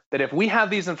sure that if we have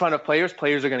these in front of players,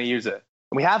 players are going to use it.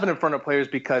 And we have it in front of players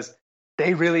because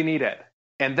they really need it.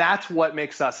 And that's what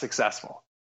makes us successful.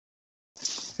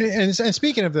 And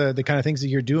speaking of the kind of things that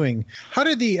you're doing, how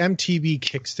did the MTB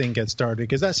Kicks thing get started?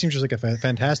 Because that seems just like a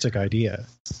fantastic idea.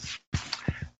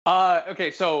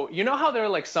 Okay, so you know how there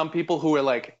are some people who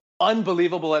are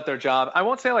unbelievable at their job? I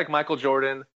won't say Michael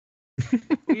Jordan.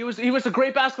 He was a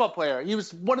great basketball player. He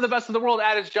was one of the best in the world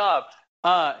at his job.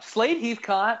 Slade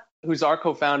Heathcott, who's our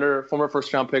co-founder, former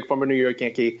first-round pick, former New York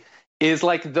Yankee, is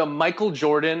the Michael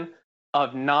Jordan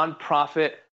of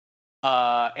nonprofit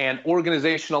and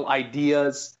organizational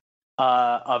ideas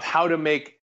of how to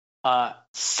make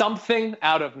something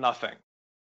out of nothing.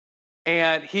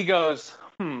 And he goes,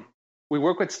 we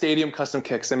work with Stadium Custom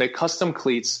Kicks. They make custom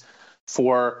cleats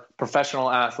for professional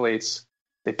athletes.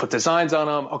 They put designs on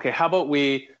them. Okay, how about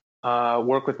we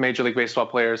work with Major League Baseball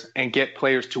players and get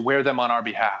players to wear them on our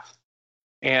behalf?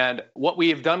 And what we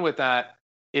have done with that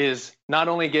is not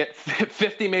only get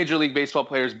 50 Major League Baseball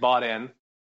players bought in,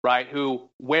 right, who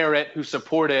wear it, who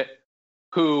support it,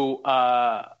 who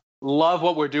love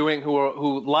what we're doing,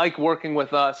 who like working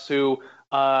with us, who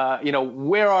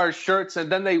wear our shirts,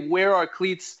 and then they wear our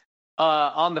cleats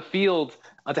on the field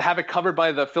to have it covered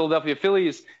by the Philadelphia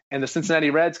Phillies and the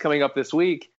Cincinnati Reds coming up this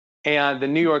week, and the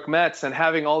New York Mets, and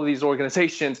having all of these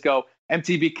organizations go,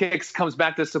 MTB Kicks comes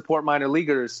back to support minor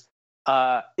leaguers.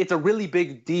 It's a really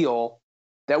big deal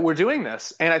that we're doing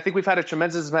this. And I think we've had a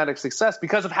tremendous amount of success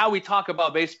because of how we talk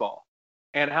about baseball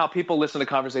and how people listen to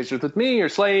conversations with me or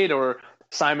Slade or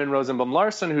Simon Rosenbaum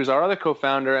Larson, who's our other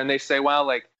co-founder, and they say,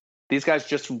 wow, these guys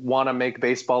just want to make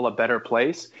baseball a better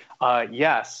place.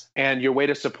 Yes. And your way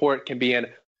to support can be in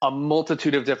a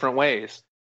multitude of different ways.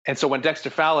 And so when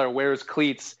Dexter Fowler wears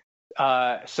cleats,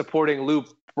 supporting Lou,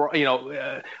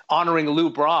 honoring Lou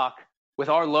Brock with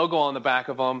our logo on the back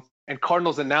of them, and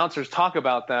Cardinals announcers talk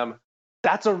about them,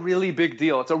 that's a really big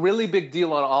deal. It's a really big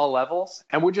deal on all levels.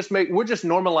 And we're just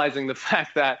normalizing the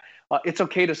fact that it's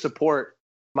okay to support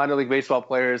minor league baseball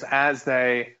players as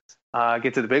they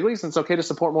get to the big leagues. And it's okay to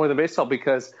support More Than Baseball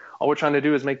because all we're trying to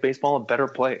do is make baseball a better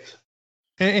place.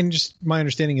 And just my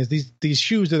understanding is these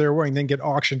shoes that they're wearing then get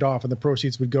auctioned off and the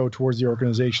proceeds would go towards the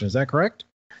organization. Is that correct?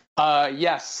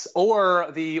 Yes.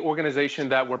 Or the organization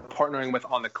that we're partnering with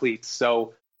on the cleats.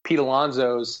 So Pete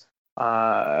Alonso's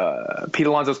Pete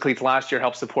Alonso's cleats last year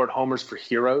helped support Homers for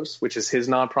Heroes, which is his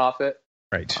nonprofit.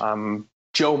 Right.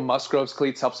 Joe Musgrove's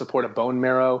cleats help support a bone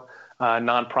marrow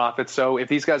nonprofit. So if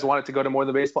these guys want it to go to More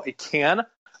Than Baseball, it can.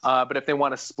 But if they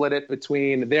want to split it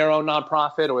between their own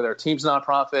nonprofit or their team's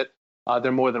nonprofit,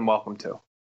 they're more than welcome to.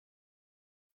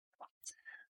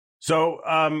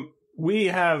 So we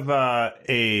have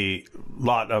a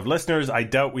lot of listeners. I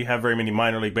doubt we have very many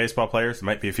minor league baseball players. There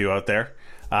might be a few out there.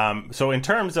 So in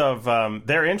terms of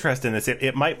their interest in this,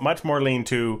 it might much more lean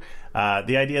to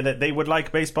the idea that they would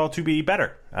like baseball to be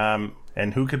better.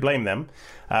 And who could blame them?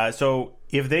 So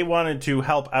if they wanted to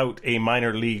help out a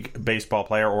minor league baseball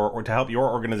player or to help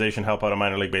your organization help out a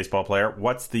minor league baseball player,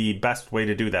 what's the best way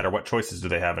to do that, or what choices do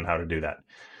they have in how to do that?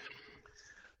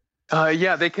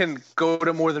 Yeah, they can go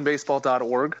to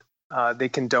morethanbaseball.org. They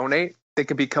can donate. They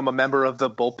can become a member of the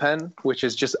Bullpen, which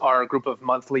is just our group of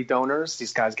monthly donors.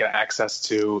 These guys get access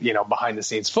to, behind the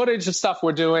scenes footage of stuff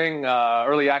we're doing,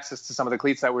 early access to some of the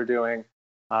cleats that we're doing.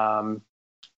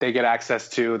 They get access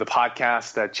to the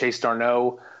podcast that Chase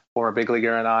Darno, former big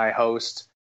leaguer, and I host,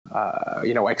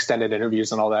 extended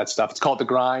interviews and all that stuff. It's called The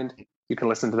Grind. You can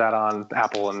listen to that on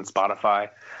Apple and Spotify.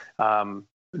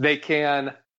 They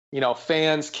can,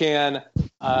 fans can,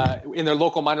 in their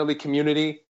local minor league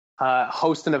community,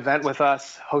 host an event with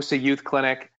us, host a youth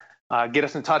clinic, get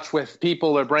us in touch with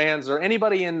people or brands or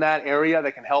anybody in that area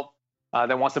that can help,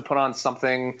 that wants to put on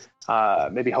something,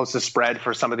 maybe host a spread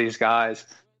for some of these guys,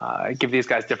 give these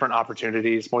guys different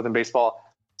opportunities. More Than Baseball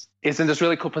is in this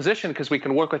really cool position because we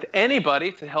can work with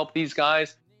anybody to help these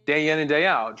guys day in and day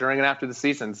out during and after the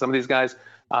season. Some of these guys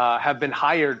have been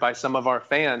hired by some of our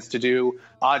fans to do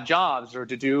odd jobs or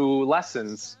to do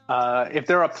lessons. If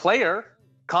they're a player,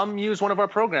 come use one of our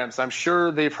programs. I'm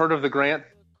sure they've heard of the grant,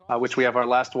 which we have our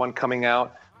last one coming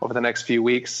out over the next few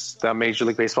weeks. The Major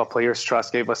League Baseball Players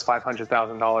Trust gave us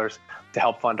 $500,000 to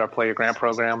help fund our player grant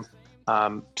program.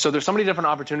 So there's so many different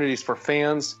opportunities for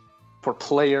fans, for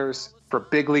players, for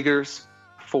big leaguers,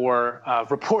 for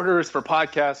reporters, for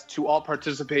podcasts to all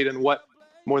participate in what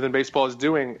More Than Baseball is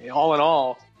doing. All in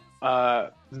all,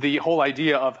 the whole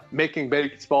idea of making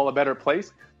baseball a better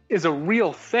place is a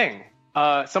real thing.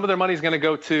 Some of their money is going to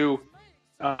go to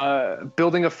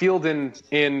building a field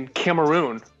in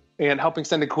Cameroon and helping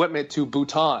send equipment to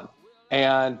Bhutan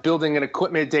and building an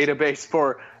equipment database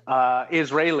for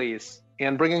Israelis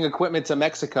and bringing equipment to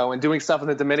Mexico and doing stuff in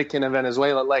the Dominican and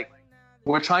Venezuela. Like,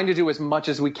 we're trying to do as much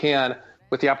as we can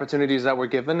with the opportunities that we're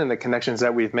given and the connections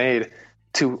that we've made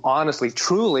to honestly,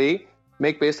 truly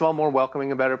make baseball more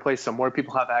welcoming, a better place so more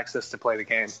people have access to play the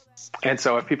game. And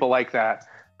so if people like that,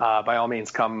 by all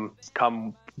means, come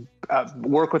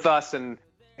work with us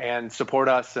and support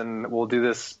us, and we'll do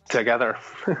this together.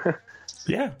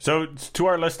 Yeah. So to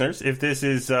our listeners, if this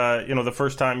is the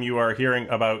first time you are hearing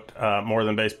about More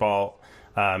Than Baseball,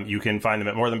 you can find them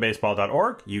at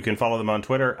morethanbaseball.org. You can follow them on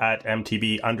Twitter at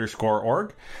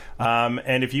 @MTB_org.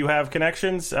 And if you have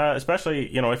connections, especially,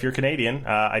 if you're Canadian,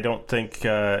 I don't think,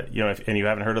 and you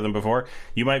haven't heard of them before,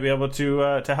 you might be able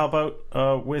to help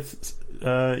out with,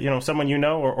 someone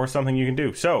or something you can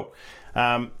do. So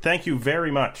thank you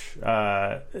very much,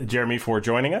 Jeremy, for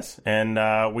joining us. And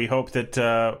we hope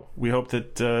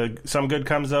that some good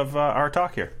comes of our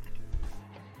talk here.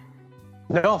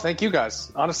 No, thank you guys.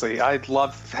 Honestly, I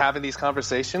love having these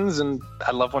conversations, and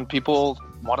I love when people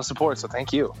want to support. So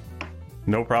thank you.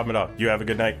 No problem at all. You have a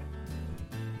good night.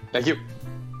 Thank you.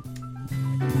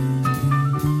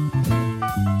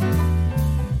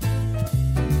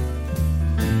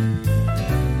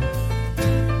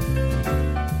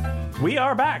 We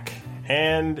are back.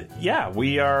 And yeah,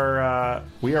 we are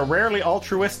rarely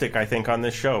altruistic, I think, on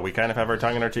this show. We kind of have our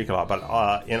tongue in our cheek a lot.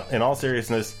 But in all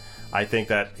seriousness, I think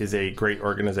that is a great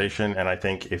organization, and I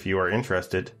think if you are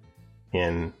interested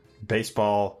in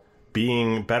baseball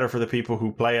being better for the people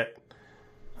who play it,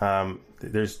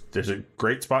 there's a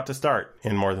great spot to start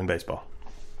in More Than Baseball.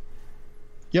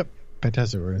 Yep,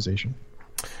 fantastic organization.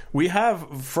 We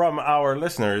have from our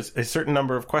listeners a certain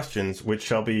number of questions, which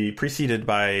shall be preceded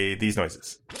by these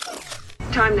noises.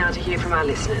 Time now to hear from our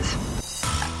listeners.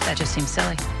 That just seems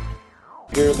silly.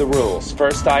 Here are the rules.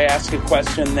 First I ask a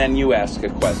question, then you ask a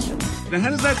question. Now how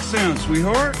does that sound,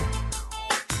 sweetheart?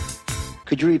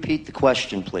 Could you repeat the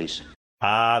question, please?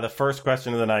 The first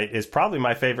question of the night is probably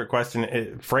my favorite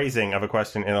question, phrasing of a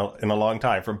question in a long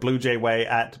time. From Blue Jay Way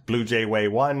at Blue Jay Way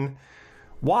 1.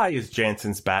 Why is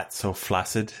Jansen's bat so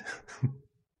flaccid?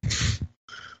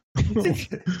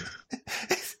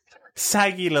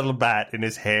 Saggy little bat in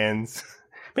his hands.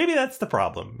 Maybe that's the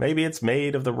problem. Maybe it's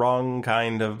made of the wrong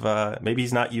kind of... maybe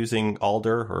he's not using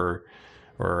alder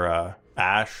or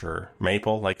ash or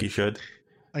maple like he should.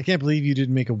 I can't believe you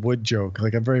didn't make a wood joke.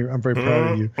 Like I'm very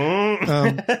proud of you.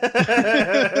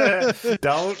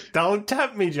 Don't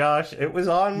tempt me, Josh. It was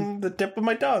on the tip of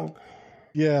my tongue.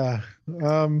 Yeah.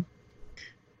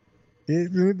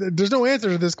 There's no answer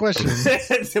to this question,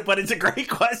 but it's a great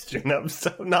question. I'm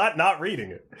so not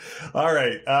reading it. All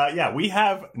right. Yeah, we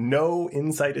have no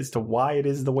insight as to why it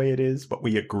is the way it is, but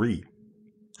we agree.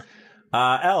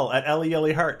 L at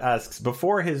Ellie Hart asks,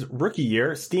 before his rookie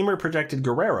year, Steamer projected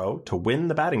Guerrero to win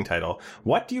the batting title.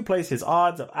 What do you place his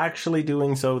odds of actually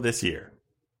doing so this year?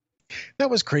 That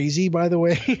was crazy, by the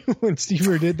way, when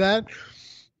Steamer did that.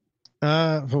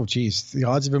 The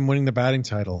odds of him winning the batting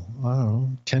title, I don't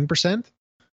know, 10%,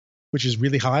 which is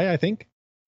really high, I think.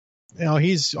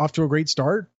 He's off to a great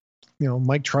start.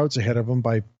 Mike Trout's ahead of him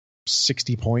by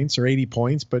 60 points or 80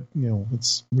 points, but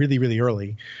it's really, really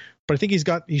early. But I think he's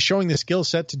showing the skill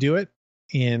set to do it,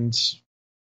 and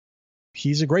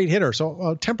he's a great hitter. So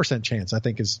a 10% chance, I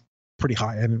think, is pretty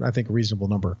high, and I think a reasonable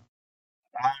number.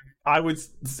 I would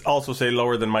also say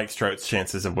lower than Mike Trout's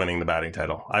chances of winning the batting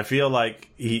title. I feel like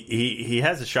he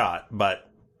has a shot, but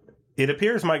it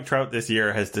appears Mike Trout this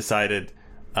year has decided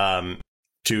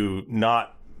to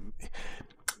not.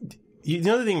 The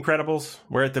Incredibles,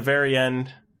 where at the very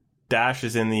end, Dash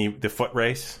is in the foot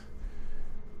race.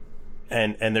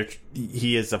 And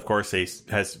he is, of course,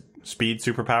 has speed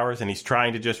superpowers, and he's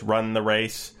trying to just run the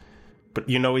race. But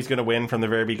he's going to win from the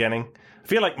very beginning. I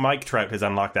feel like Mike Trout has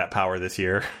unlocked that power this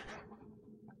year.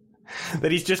 That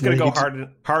he's just going to go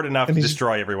hard enough to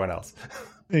destroy everyone else.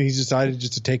 And he's decided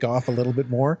just to take off a little bit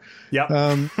more. Yep.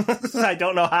 I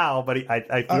don't know how, but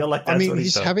I feel like that's what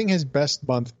he's having his best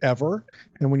month ever.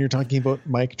 And when you're talking about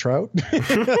Mike Trout,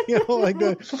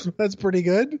 that's pretty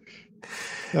good.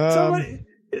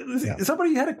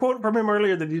 Somebody had a quote from him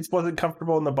earlier that he just wasn't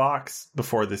comfortable in the box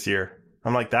before this year.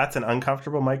 I'm like, that's an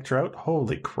uncomfortable Mike Trout?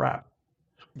 Holy crap.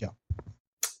 Yeah.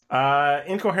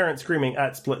 Incoherent Screaming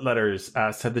at Split Letters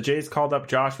asks, have the Jays called up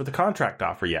Josh with a contract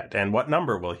offer yet? And what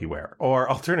number will he wear? Or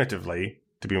alternatively,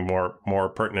 to be more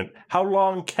pertinent, how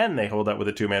long can they hold out with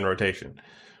a two-man rotation?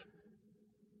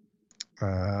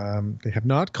 They have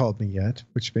not called me yet,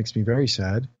 which makes me very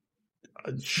sad.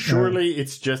 Surely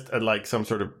it's just some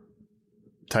sort of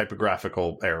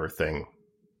typographical error thing.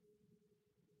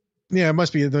 Yeah, it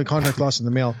must be the contract lost in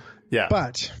the mail. Yeah.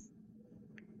 But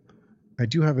I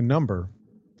do have a number.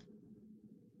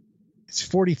 It's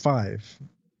 45.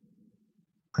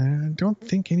 I don't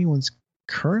think anyone's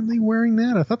currently wearing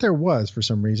that. I thought there was for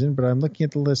some reason, but I'm looking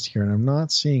at the list here and I'm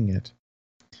not seeing it.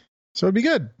 So it'd be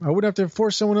good. I would have to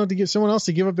force someone else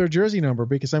to give up their jersey number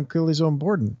because I'm clearly so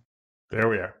important. There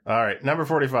we are. All right, number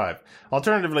 45.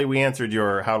 Alternatively, we answered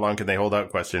your how long can they hold out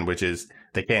question, which is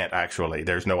they can't actually.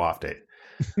 There's no off date.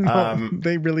 No,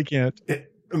 they really can't.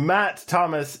 Matt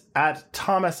Thomas at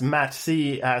Thomas Matt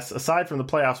C asks, aside from the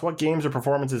playoffs, what games or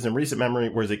performances in recent memory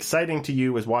were as exciting to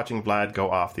you as watching Vlad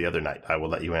go off the other night? I will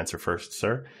let you answer first,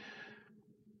 sir.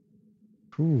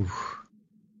 Ooh.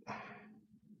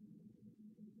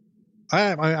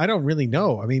 I don't really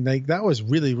know. I mean, that was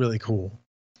really, really cool.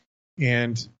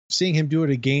 And seeing him do it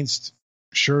against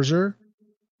Scherzer,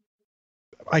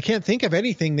 I can't think of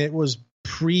anything that was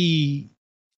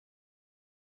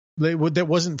that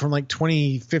wasn't from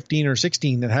 2015 or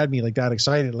 16 that had me that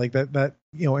excited, that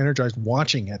energized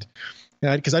watching it.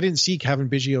 Because I didn't see Kevin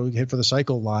Biggio hit for the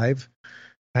cycle live.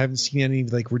 I haven't seen any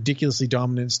ridiculously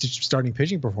dominant starting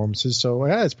pitching performances. So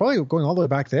yeah, it's probably going all the way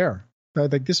back there.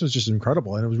 This was just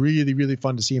incredible, and it was really, really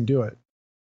fun to see him do it.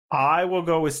 I will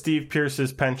go with Steve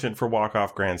Pearce's penchant for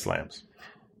walk-off grand slams.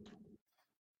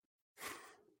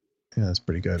 Yeah, that's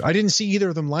pretty good. I didn't see either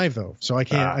of them live though, so I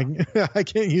can't. I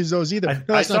can't use those either.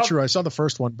 No, that's not true. I saw the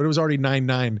first one, but it was already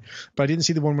 9-9. But I didn't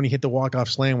see the one when he hit the walk-off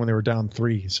slam when they were down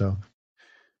 3. So,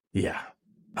 yeah.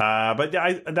 But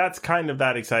that's kind of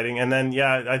that exciting. And then,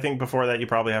 I think before that, you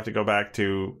probably have to go back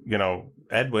to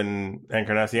Edwin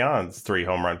Encarnacion's 3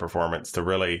 home run performance to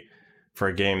really for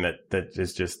a game that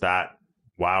is just that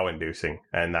wow-inducing,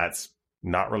 and that's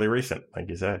not really recent, like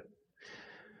you said.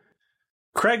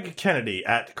 Craig Kennedy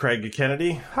at Craig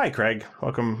Kennedy. Hi, Craig.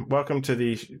 Welcome to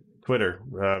the Twitter.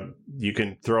 You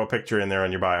can throw a picture in there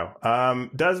on your bio.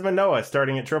 Does Manoah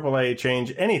starting at AAA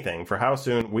change anything for how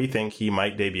soon we think he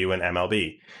might debut in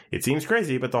MLB? It seems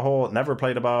crazy, but the whole never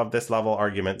played above this level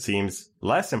argument seems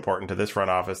less important to this front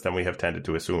office than we have tended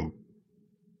to assume.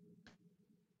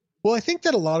 Well, I think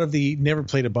that a lot of the never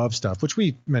played above stuff, which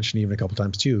we mentioned even a couple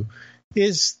times too,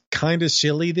 is kind of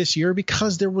silly this year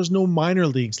because there was no minor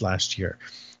leagues last year.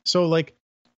 So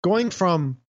going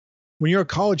from when you're a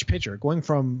college pitcher, going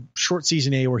from short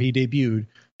season A where he debuted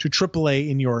to AAA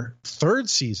in your 3rd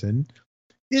season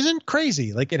isn't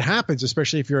crazy. Like, it happens,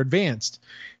 especially if you're advanced.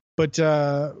 But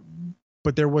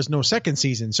there was no second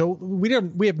season, so we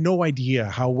have no idea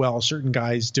how well certain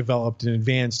guys developed and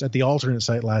advanced at the alternate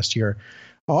site last year.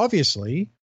 Obviously,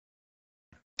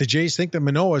 the Jays think that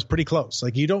Manoah is pretty close.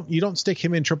 Like, you don't stick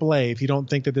him in AAA if you don't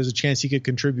think that there's a chance he could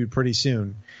contribute pretty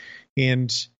soon.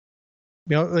 And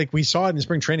like we saw it in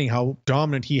spring training, how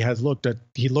dominant he looked,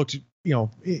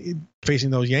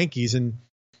 facing those Yankees. And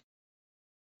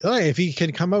if he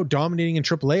can come out dominating in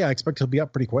AAA, I expect he'll be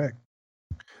up pretty quick.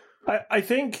 I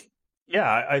think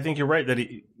you're right that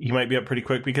he might be up pretty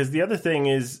quick, because the other thing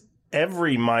is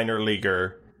every minor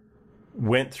leaguer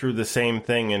went through the same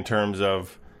thing in terms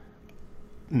of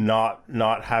not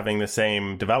having the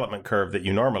same development curve that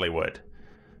you normally would.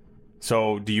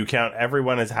 So do you count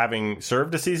everyone as having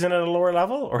served a season at a lower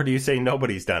level, or do you say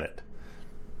nobody's done it?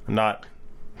 Not,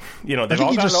 they've all gotten older.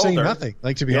 I think you just say nothing.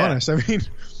 Like, to be honest, I mean,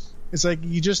 it's like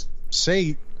you just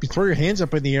say, you throw your hands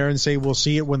up in the air and say, we'll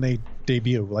see it when they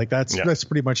debut. Like, that's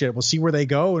pretty much it. We'll see where they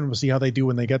go, and we'll see how they do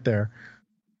when they get there.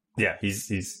 Yeah,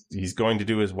 he's going to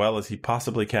do as well as he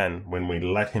possibly can when we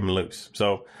let him loose.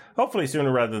 So hopefully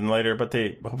sooner rather than later, but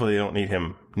hopefully they don't need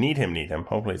him.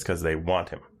 Hopefully it's because they want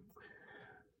him.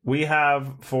 We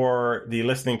have, for the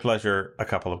listening pleasure, a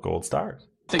couple of gold stars.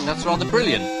 I think that's rather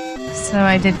brilliant. So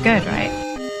I did good, right?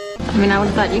 I mean, I would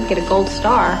have thought you'd get a gold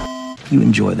star. You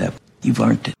enjoy that. You've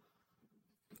earned it.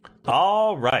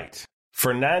 All right.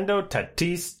 Fernando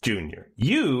Tatis Jr.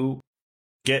 You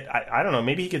get, I don't know,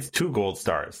 maybe he gets 2 gold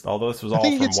stars, although this was all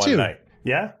from one night.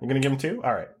 Yeah? You're going to give him 2?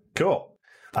 All right. Cool.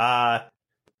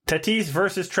 Tatis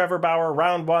versus Trevor Bauer,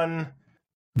 round 1,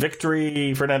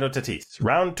 victory, Fernando Tatis.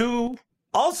 Round 2,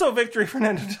 also victory,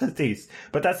 Fernando Tatis.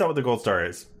 But that's not what the gold star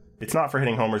is. It's not for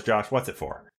hitting homers, Josh. What's it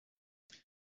for?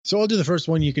 So I'll do the first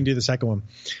one. You can do the second one.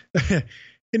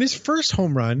 In his first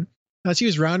home run, as he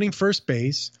was rounding first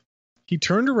base, he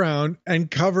turned around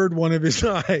and covered one of his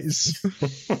eyes,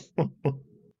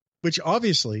 which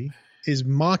obviously is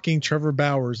mocking Trevor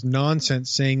Bauer's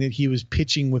nonsense, saying that he was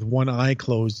pitching with one eye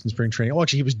closed in spring training. Well,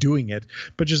 actually, he was doing it,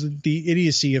 but just the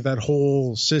idiocy of that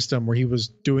whole system where he was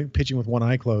pitching with one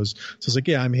eye closed. So it's like,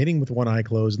 yeah, I'm hitting with one eye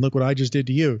closed, and look what I just did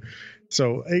to you.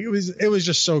 So it was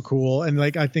just so cool. And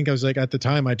like, I think I was like, at the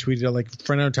time I tweeted out, like,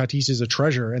 Fernando Tatis is a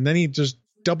treasure. And then he just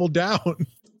doubled down.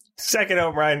 Second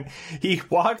home run, he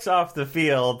walks off the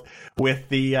field with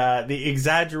the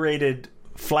exaggerated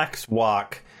flex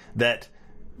walk that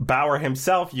Bauer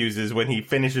himself uses when he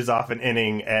finishes off an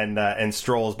inning and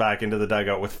strolls back into the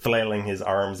dugout with flailing his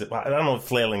arms. I don't know if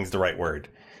flailing's the right word.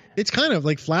 It's kind of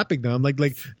like flapping them,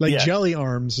 like jelly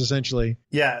arms, essentially.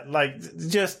 Yeah, like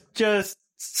just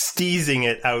steezing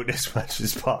it out as much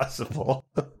as possible.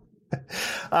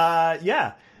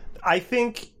 Yeah. I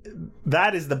think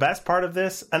that is the best part of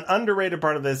this. An underrated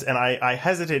part of this, and I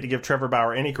hesitate to give Trevor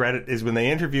Bauer any credit, is when they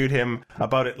interviewed him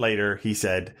about it later, he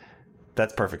said,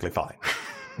 that's perfectly fine.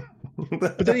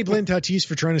 But then he blamed Tatis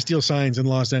for trying to steal signs and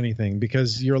lost anything,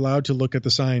 because you're allowed to look at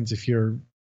the signs if you're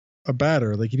a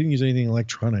batter. Like, he didn't use anything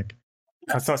electronic.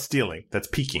 That's not stealing. That's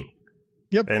peeking.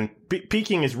 Yep. And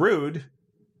peeking is rude,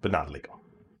 but not illegal.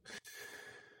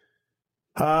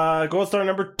 Gold star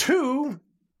number 2,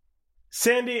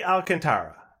 Sandy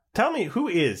Alcantara. Tell me, who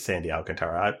is Sandy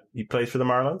Alcantara? He plays for the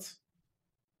Marlins?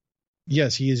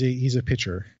 Yes, he's a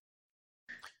pitcher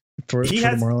for the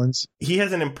Marlins. He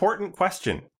has an important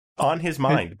question on his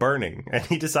mind, burning, and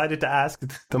he decided to ask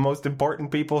the most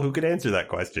important people who could answer that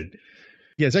question.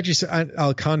 Yeah, it's actually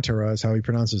Alcantara is how he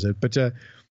pronounces it. But so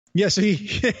he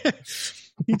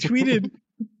he tweeted,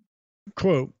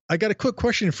 quote, I got a quick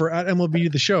question for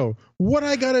 @MLB The Show. What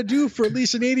I got to do for at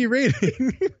least an 80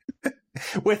 rating?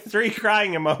 With 3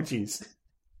 crying emojis.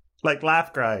 Like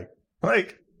laugh crying.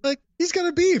 Like he's got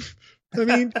a beef. I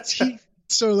mean,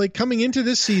 coming into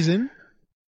this season,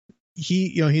 this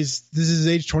is his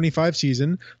age 25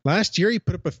 season. Last year, he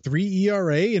put up a 3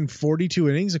 ERA in 42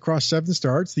 innings across 7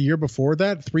 starts. The year before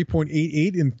that,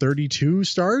 3.88 in 32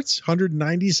 starts,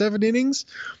 197 innings.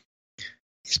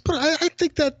 I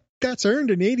think that's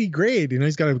earned an 80 grade.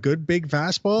 He's got a good big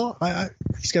fastball.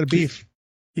 He's got a beef.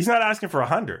 He's not asking for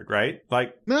 100, right?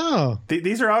 Like, no,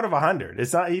 these are out of 100.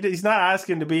 It's not. He's not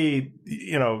asking to be,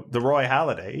 the Roy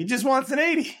Halladay. He just wants an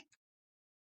 80.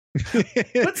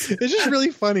 It's just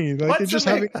really funny. Like, what's just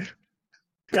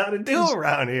got to do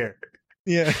around here?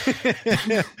 Yeah,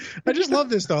 I just love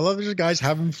this though. I love these guys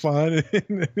having fun.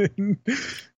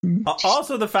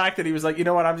 Also, the fact that he was like, you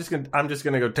know what? I'm just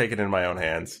gonna go take it in my own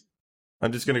hands.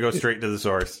 I'm just gonna go straight to the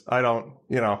source. I don't,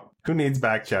 who needs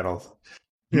back channels?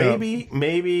 Maybe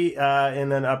in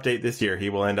an update this year, he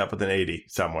will end up with an 80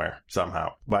 somewhere,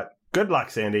 somehow. But good luck,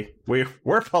 Sandy.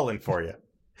 We're pulling for you.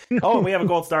 Oh, and we have a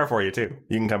gold star for you too.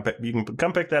 You can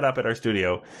come pick that up at our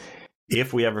studio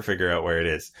if we ever figure out where it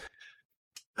is.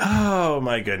 Oh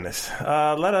my goodness.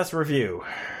 Let us review.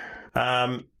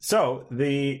 So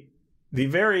the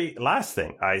very last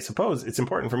thing I suppose it's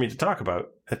important for me to talk about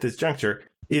at this juncture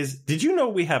is, did you know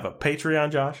we have a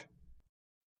Patreon, Josh?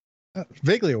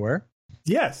 Vaguely aware.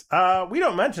 Yes. We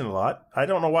don't mention a lot. I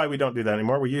don't know why we don't do that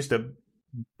anymore. We used to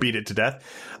beat it to death.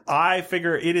 I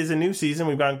figure it is a new season.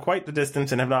 We've gone quite the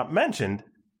distance and have not mentioned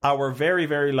our very,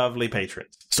 very lovely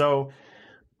patrons. So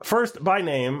first, by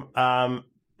name,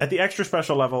 at the extra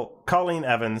special level, Colleen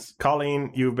Evans.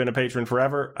 Colleen, you've been a patron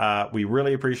forever. We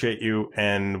really appreciate you,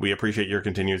 and we appreciate your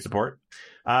continued support.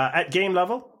 At game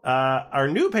level, our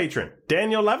new patron,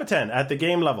 Daniel Levitan, at the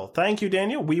game level. Thank you,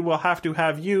 Daniel. We will have to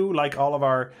have you, like all of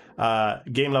our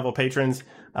game level patrons,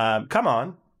 come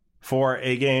on for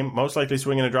a game, most likely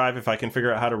Swing and a Drive if I can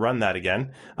figure out how to run that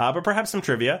again, but perhaps some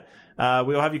trivia.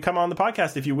 We will have you come on the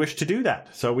podcast if you wish to do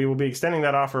that. So we will be extending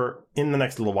that offer in the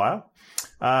next little while.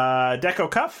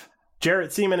 Deco Cuff,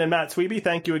 Jarrett Seaman and Matt Sweeby,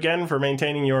 thank you again for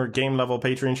maintaining your game level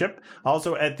patronship.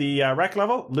 Also at the rec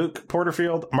level, Luke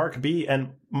Porterfield, Mark B,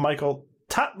 and Michael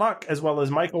Tutlock, as well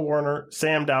as Michael Warner,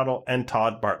 Sam Dowdle, and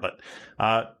Todd Bartlett.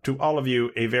 To all of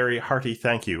you, a very hearty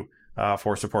thank you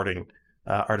for supporting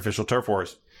Artificial Turf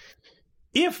Wars.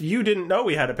 If you didn't know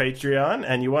we had a Patreon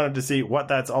and you wanted to see what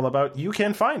that's all about, you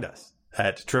can find us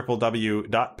at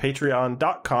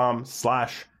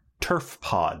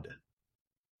www.patreon.com/turfpod.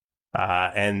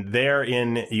 And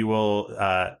therein you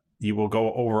will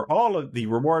go over all of the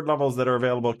reward levels that are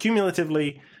available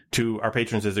cumulatively to our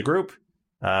patrons as a group.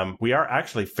 We are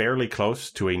actually fairly close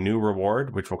to a new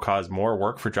reward, which will cause more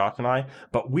work for Josh and I,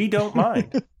 but we don't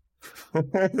mind.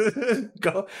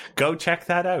 Go check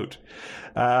that out.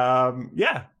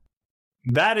 Yeah,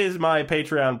 that is my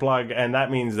Patreon plug, and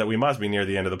that means that we must be near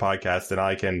the end of the podcast, and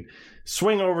I can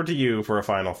swing over to you for a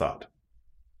final thought.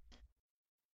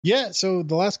 Yeah, so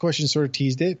the last question sort of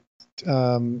teased it.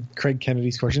 Craig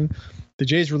Kennedy's question. The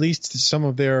Jays released some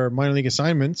of their minor league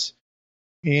assignments,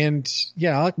 and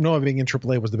yeah, Alek Manoah being in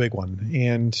AAA was the big one.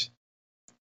 And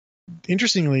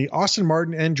interestingly, Austin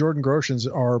Martin and Jordan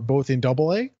Groshans are both in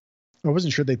AA. I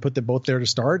wasn't sure they'd put them both there to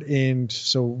start, and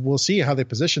so we'll see how they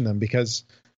position them, because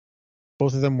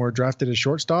both of them were drafted as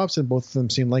shortstops, and both of them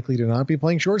seem likely to not be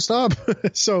playing shortstop.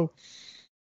 So,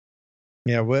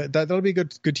 yeah, that'll be a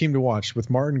good team to watch, with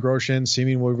Martin, Groshans,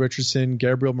 Seaman, Will Richardson,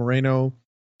 Gabriel Moreno.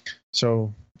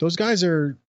 So those guys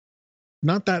are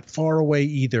not that far away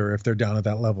either if they're down at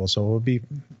that level. So we'll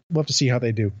have to see how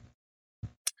they do.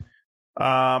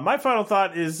 My final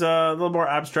thought is a little more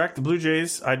abstract. The Blue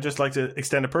Jays, I'd just like to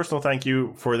extend a personal thank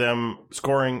you for them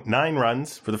scoring 9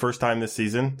 runs for the first time this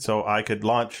season, so I could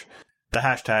launch the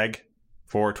hashtag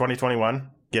for 2021.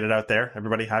 Get it out there,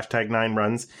 everybody. Hashtag 9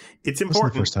 runs. It's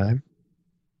important. First time.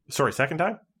 Sorry, second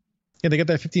time? Yeah, they got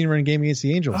that 15-run game against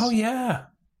the Angels. Oh, yeah.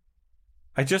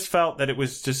 I just felt that it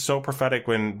was just so prophetic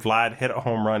when Vlad hit a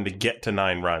home run to get to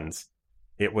 9 runs.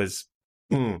 It was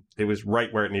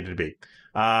right where it needed to be.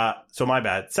 So my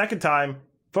bad. Second time,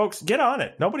 folks, get on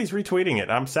it. Nobody's retweeting it.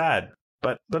 I'm sad,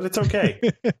 but it's okay.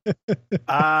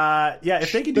 Yeah,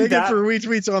 if they could do that for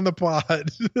retweets on the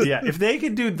pod. Yeah, if they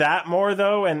could do that more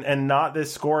though, and not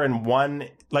this score in one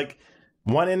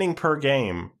inning per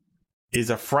game, is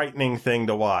a frightening thing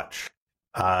to watch.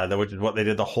 Which is what they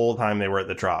did the whole time they were at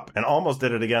the Trop, and almost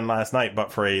did it again last night,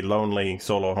 but for a lonely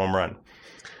solo home run.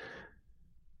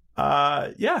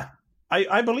 Yeah.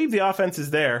 I believe the offense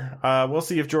is there. We'll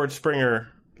see if George Springer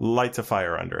lights a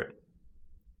fire under it.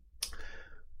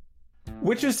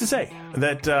 Which is to say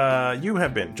that you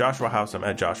have been Joshua Howsam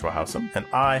at Joshua Howsam, and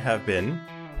I have been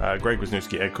Greg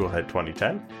Wisniewski at Coolhead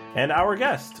 2010, and our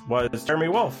guest was Jeremy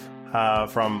Wolf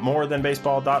from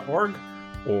morethanbaseball.org,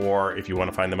 or if you want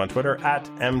to find them on Twitter, at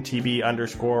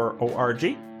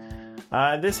MTB_ORG.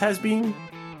 This has been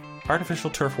Artificial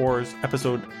Turf Wars,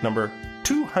 episode number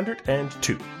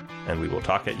 202. And we will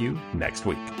talk at you next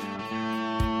week.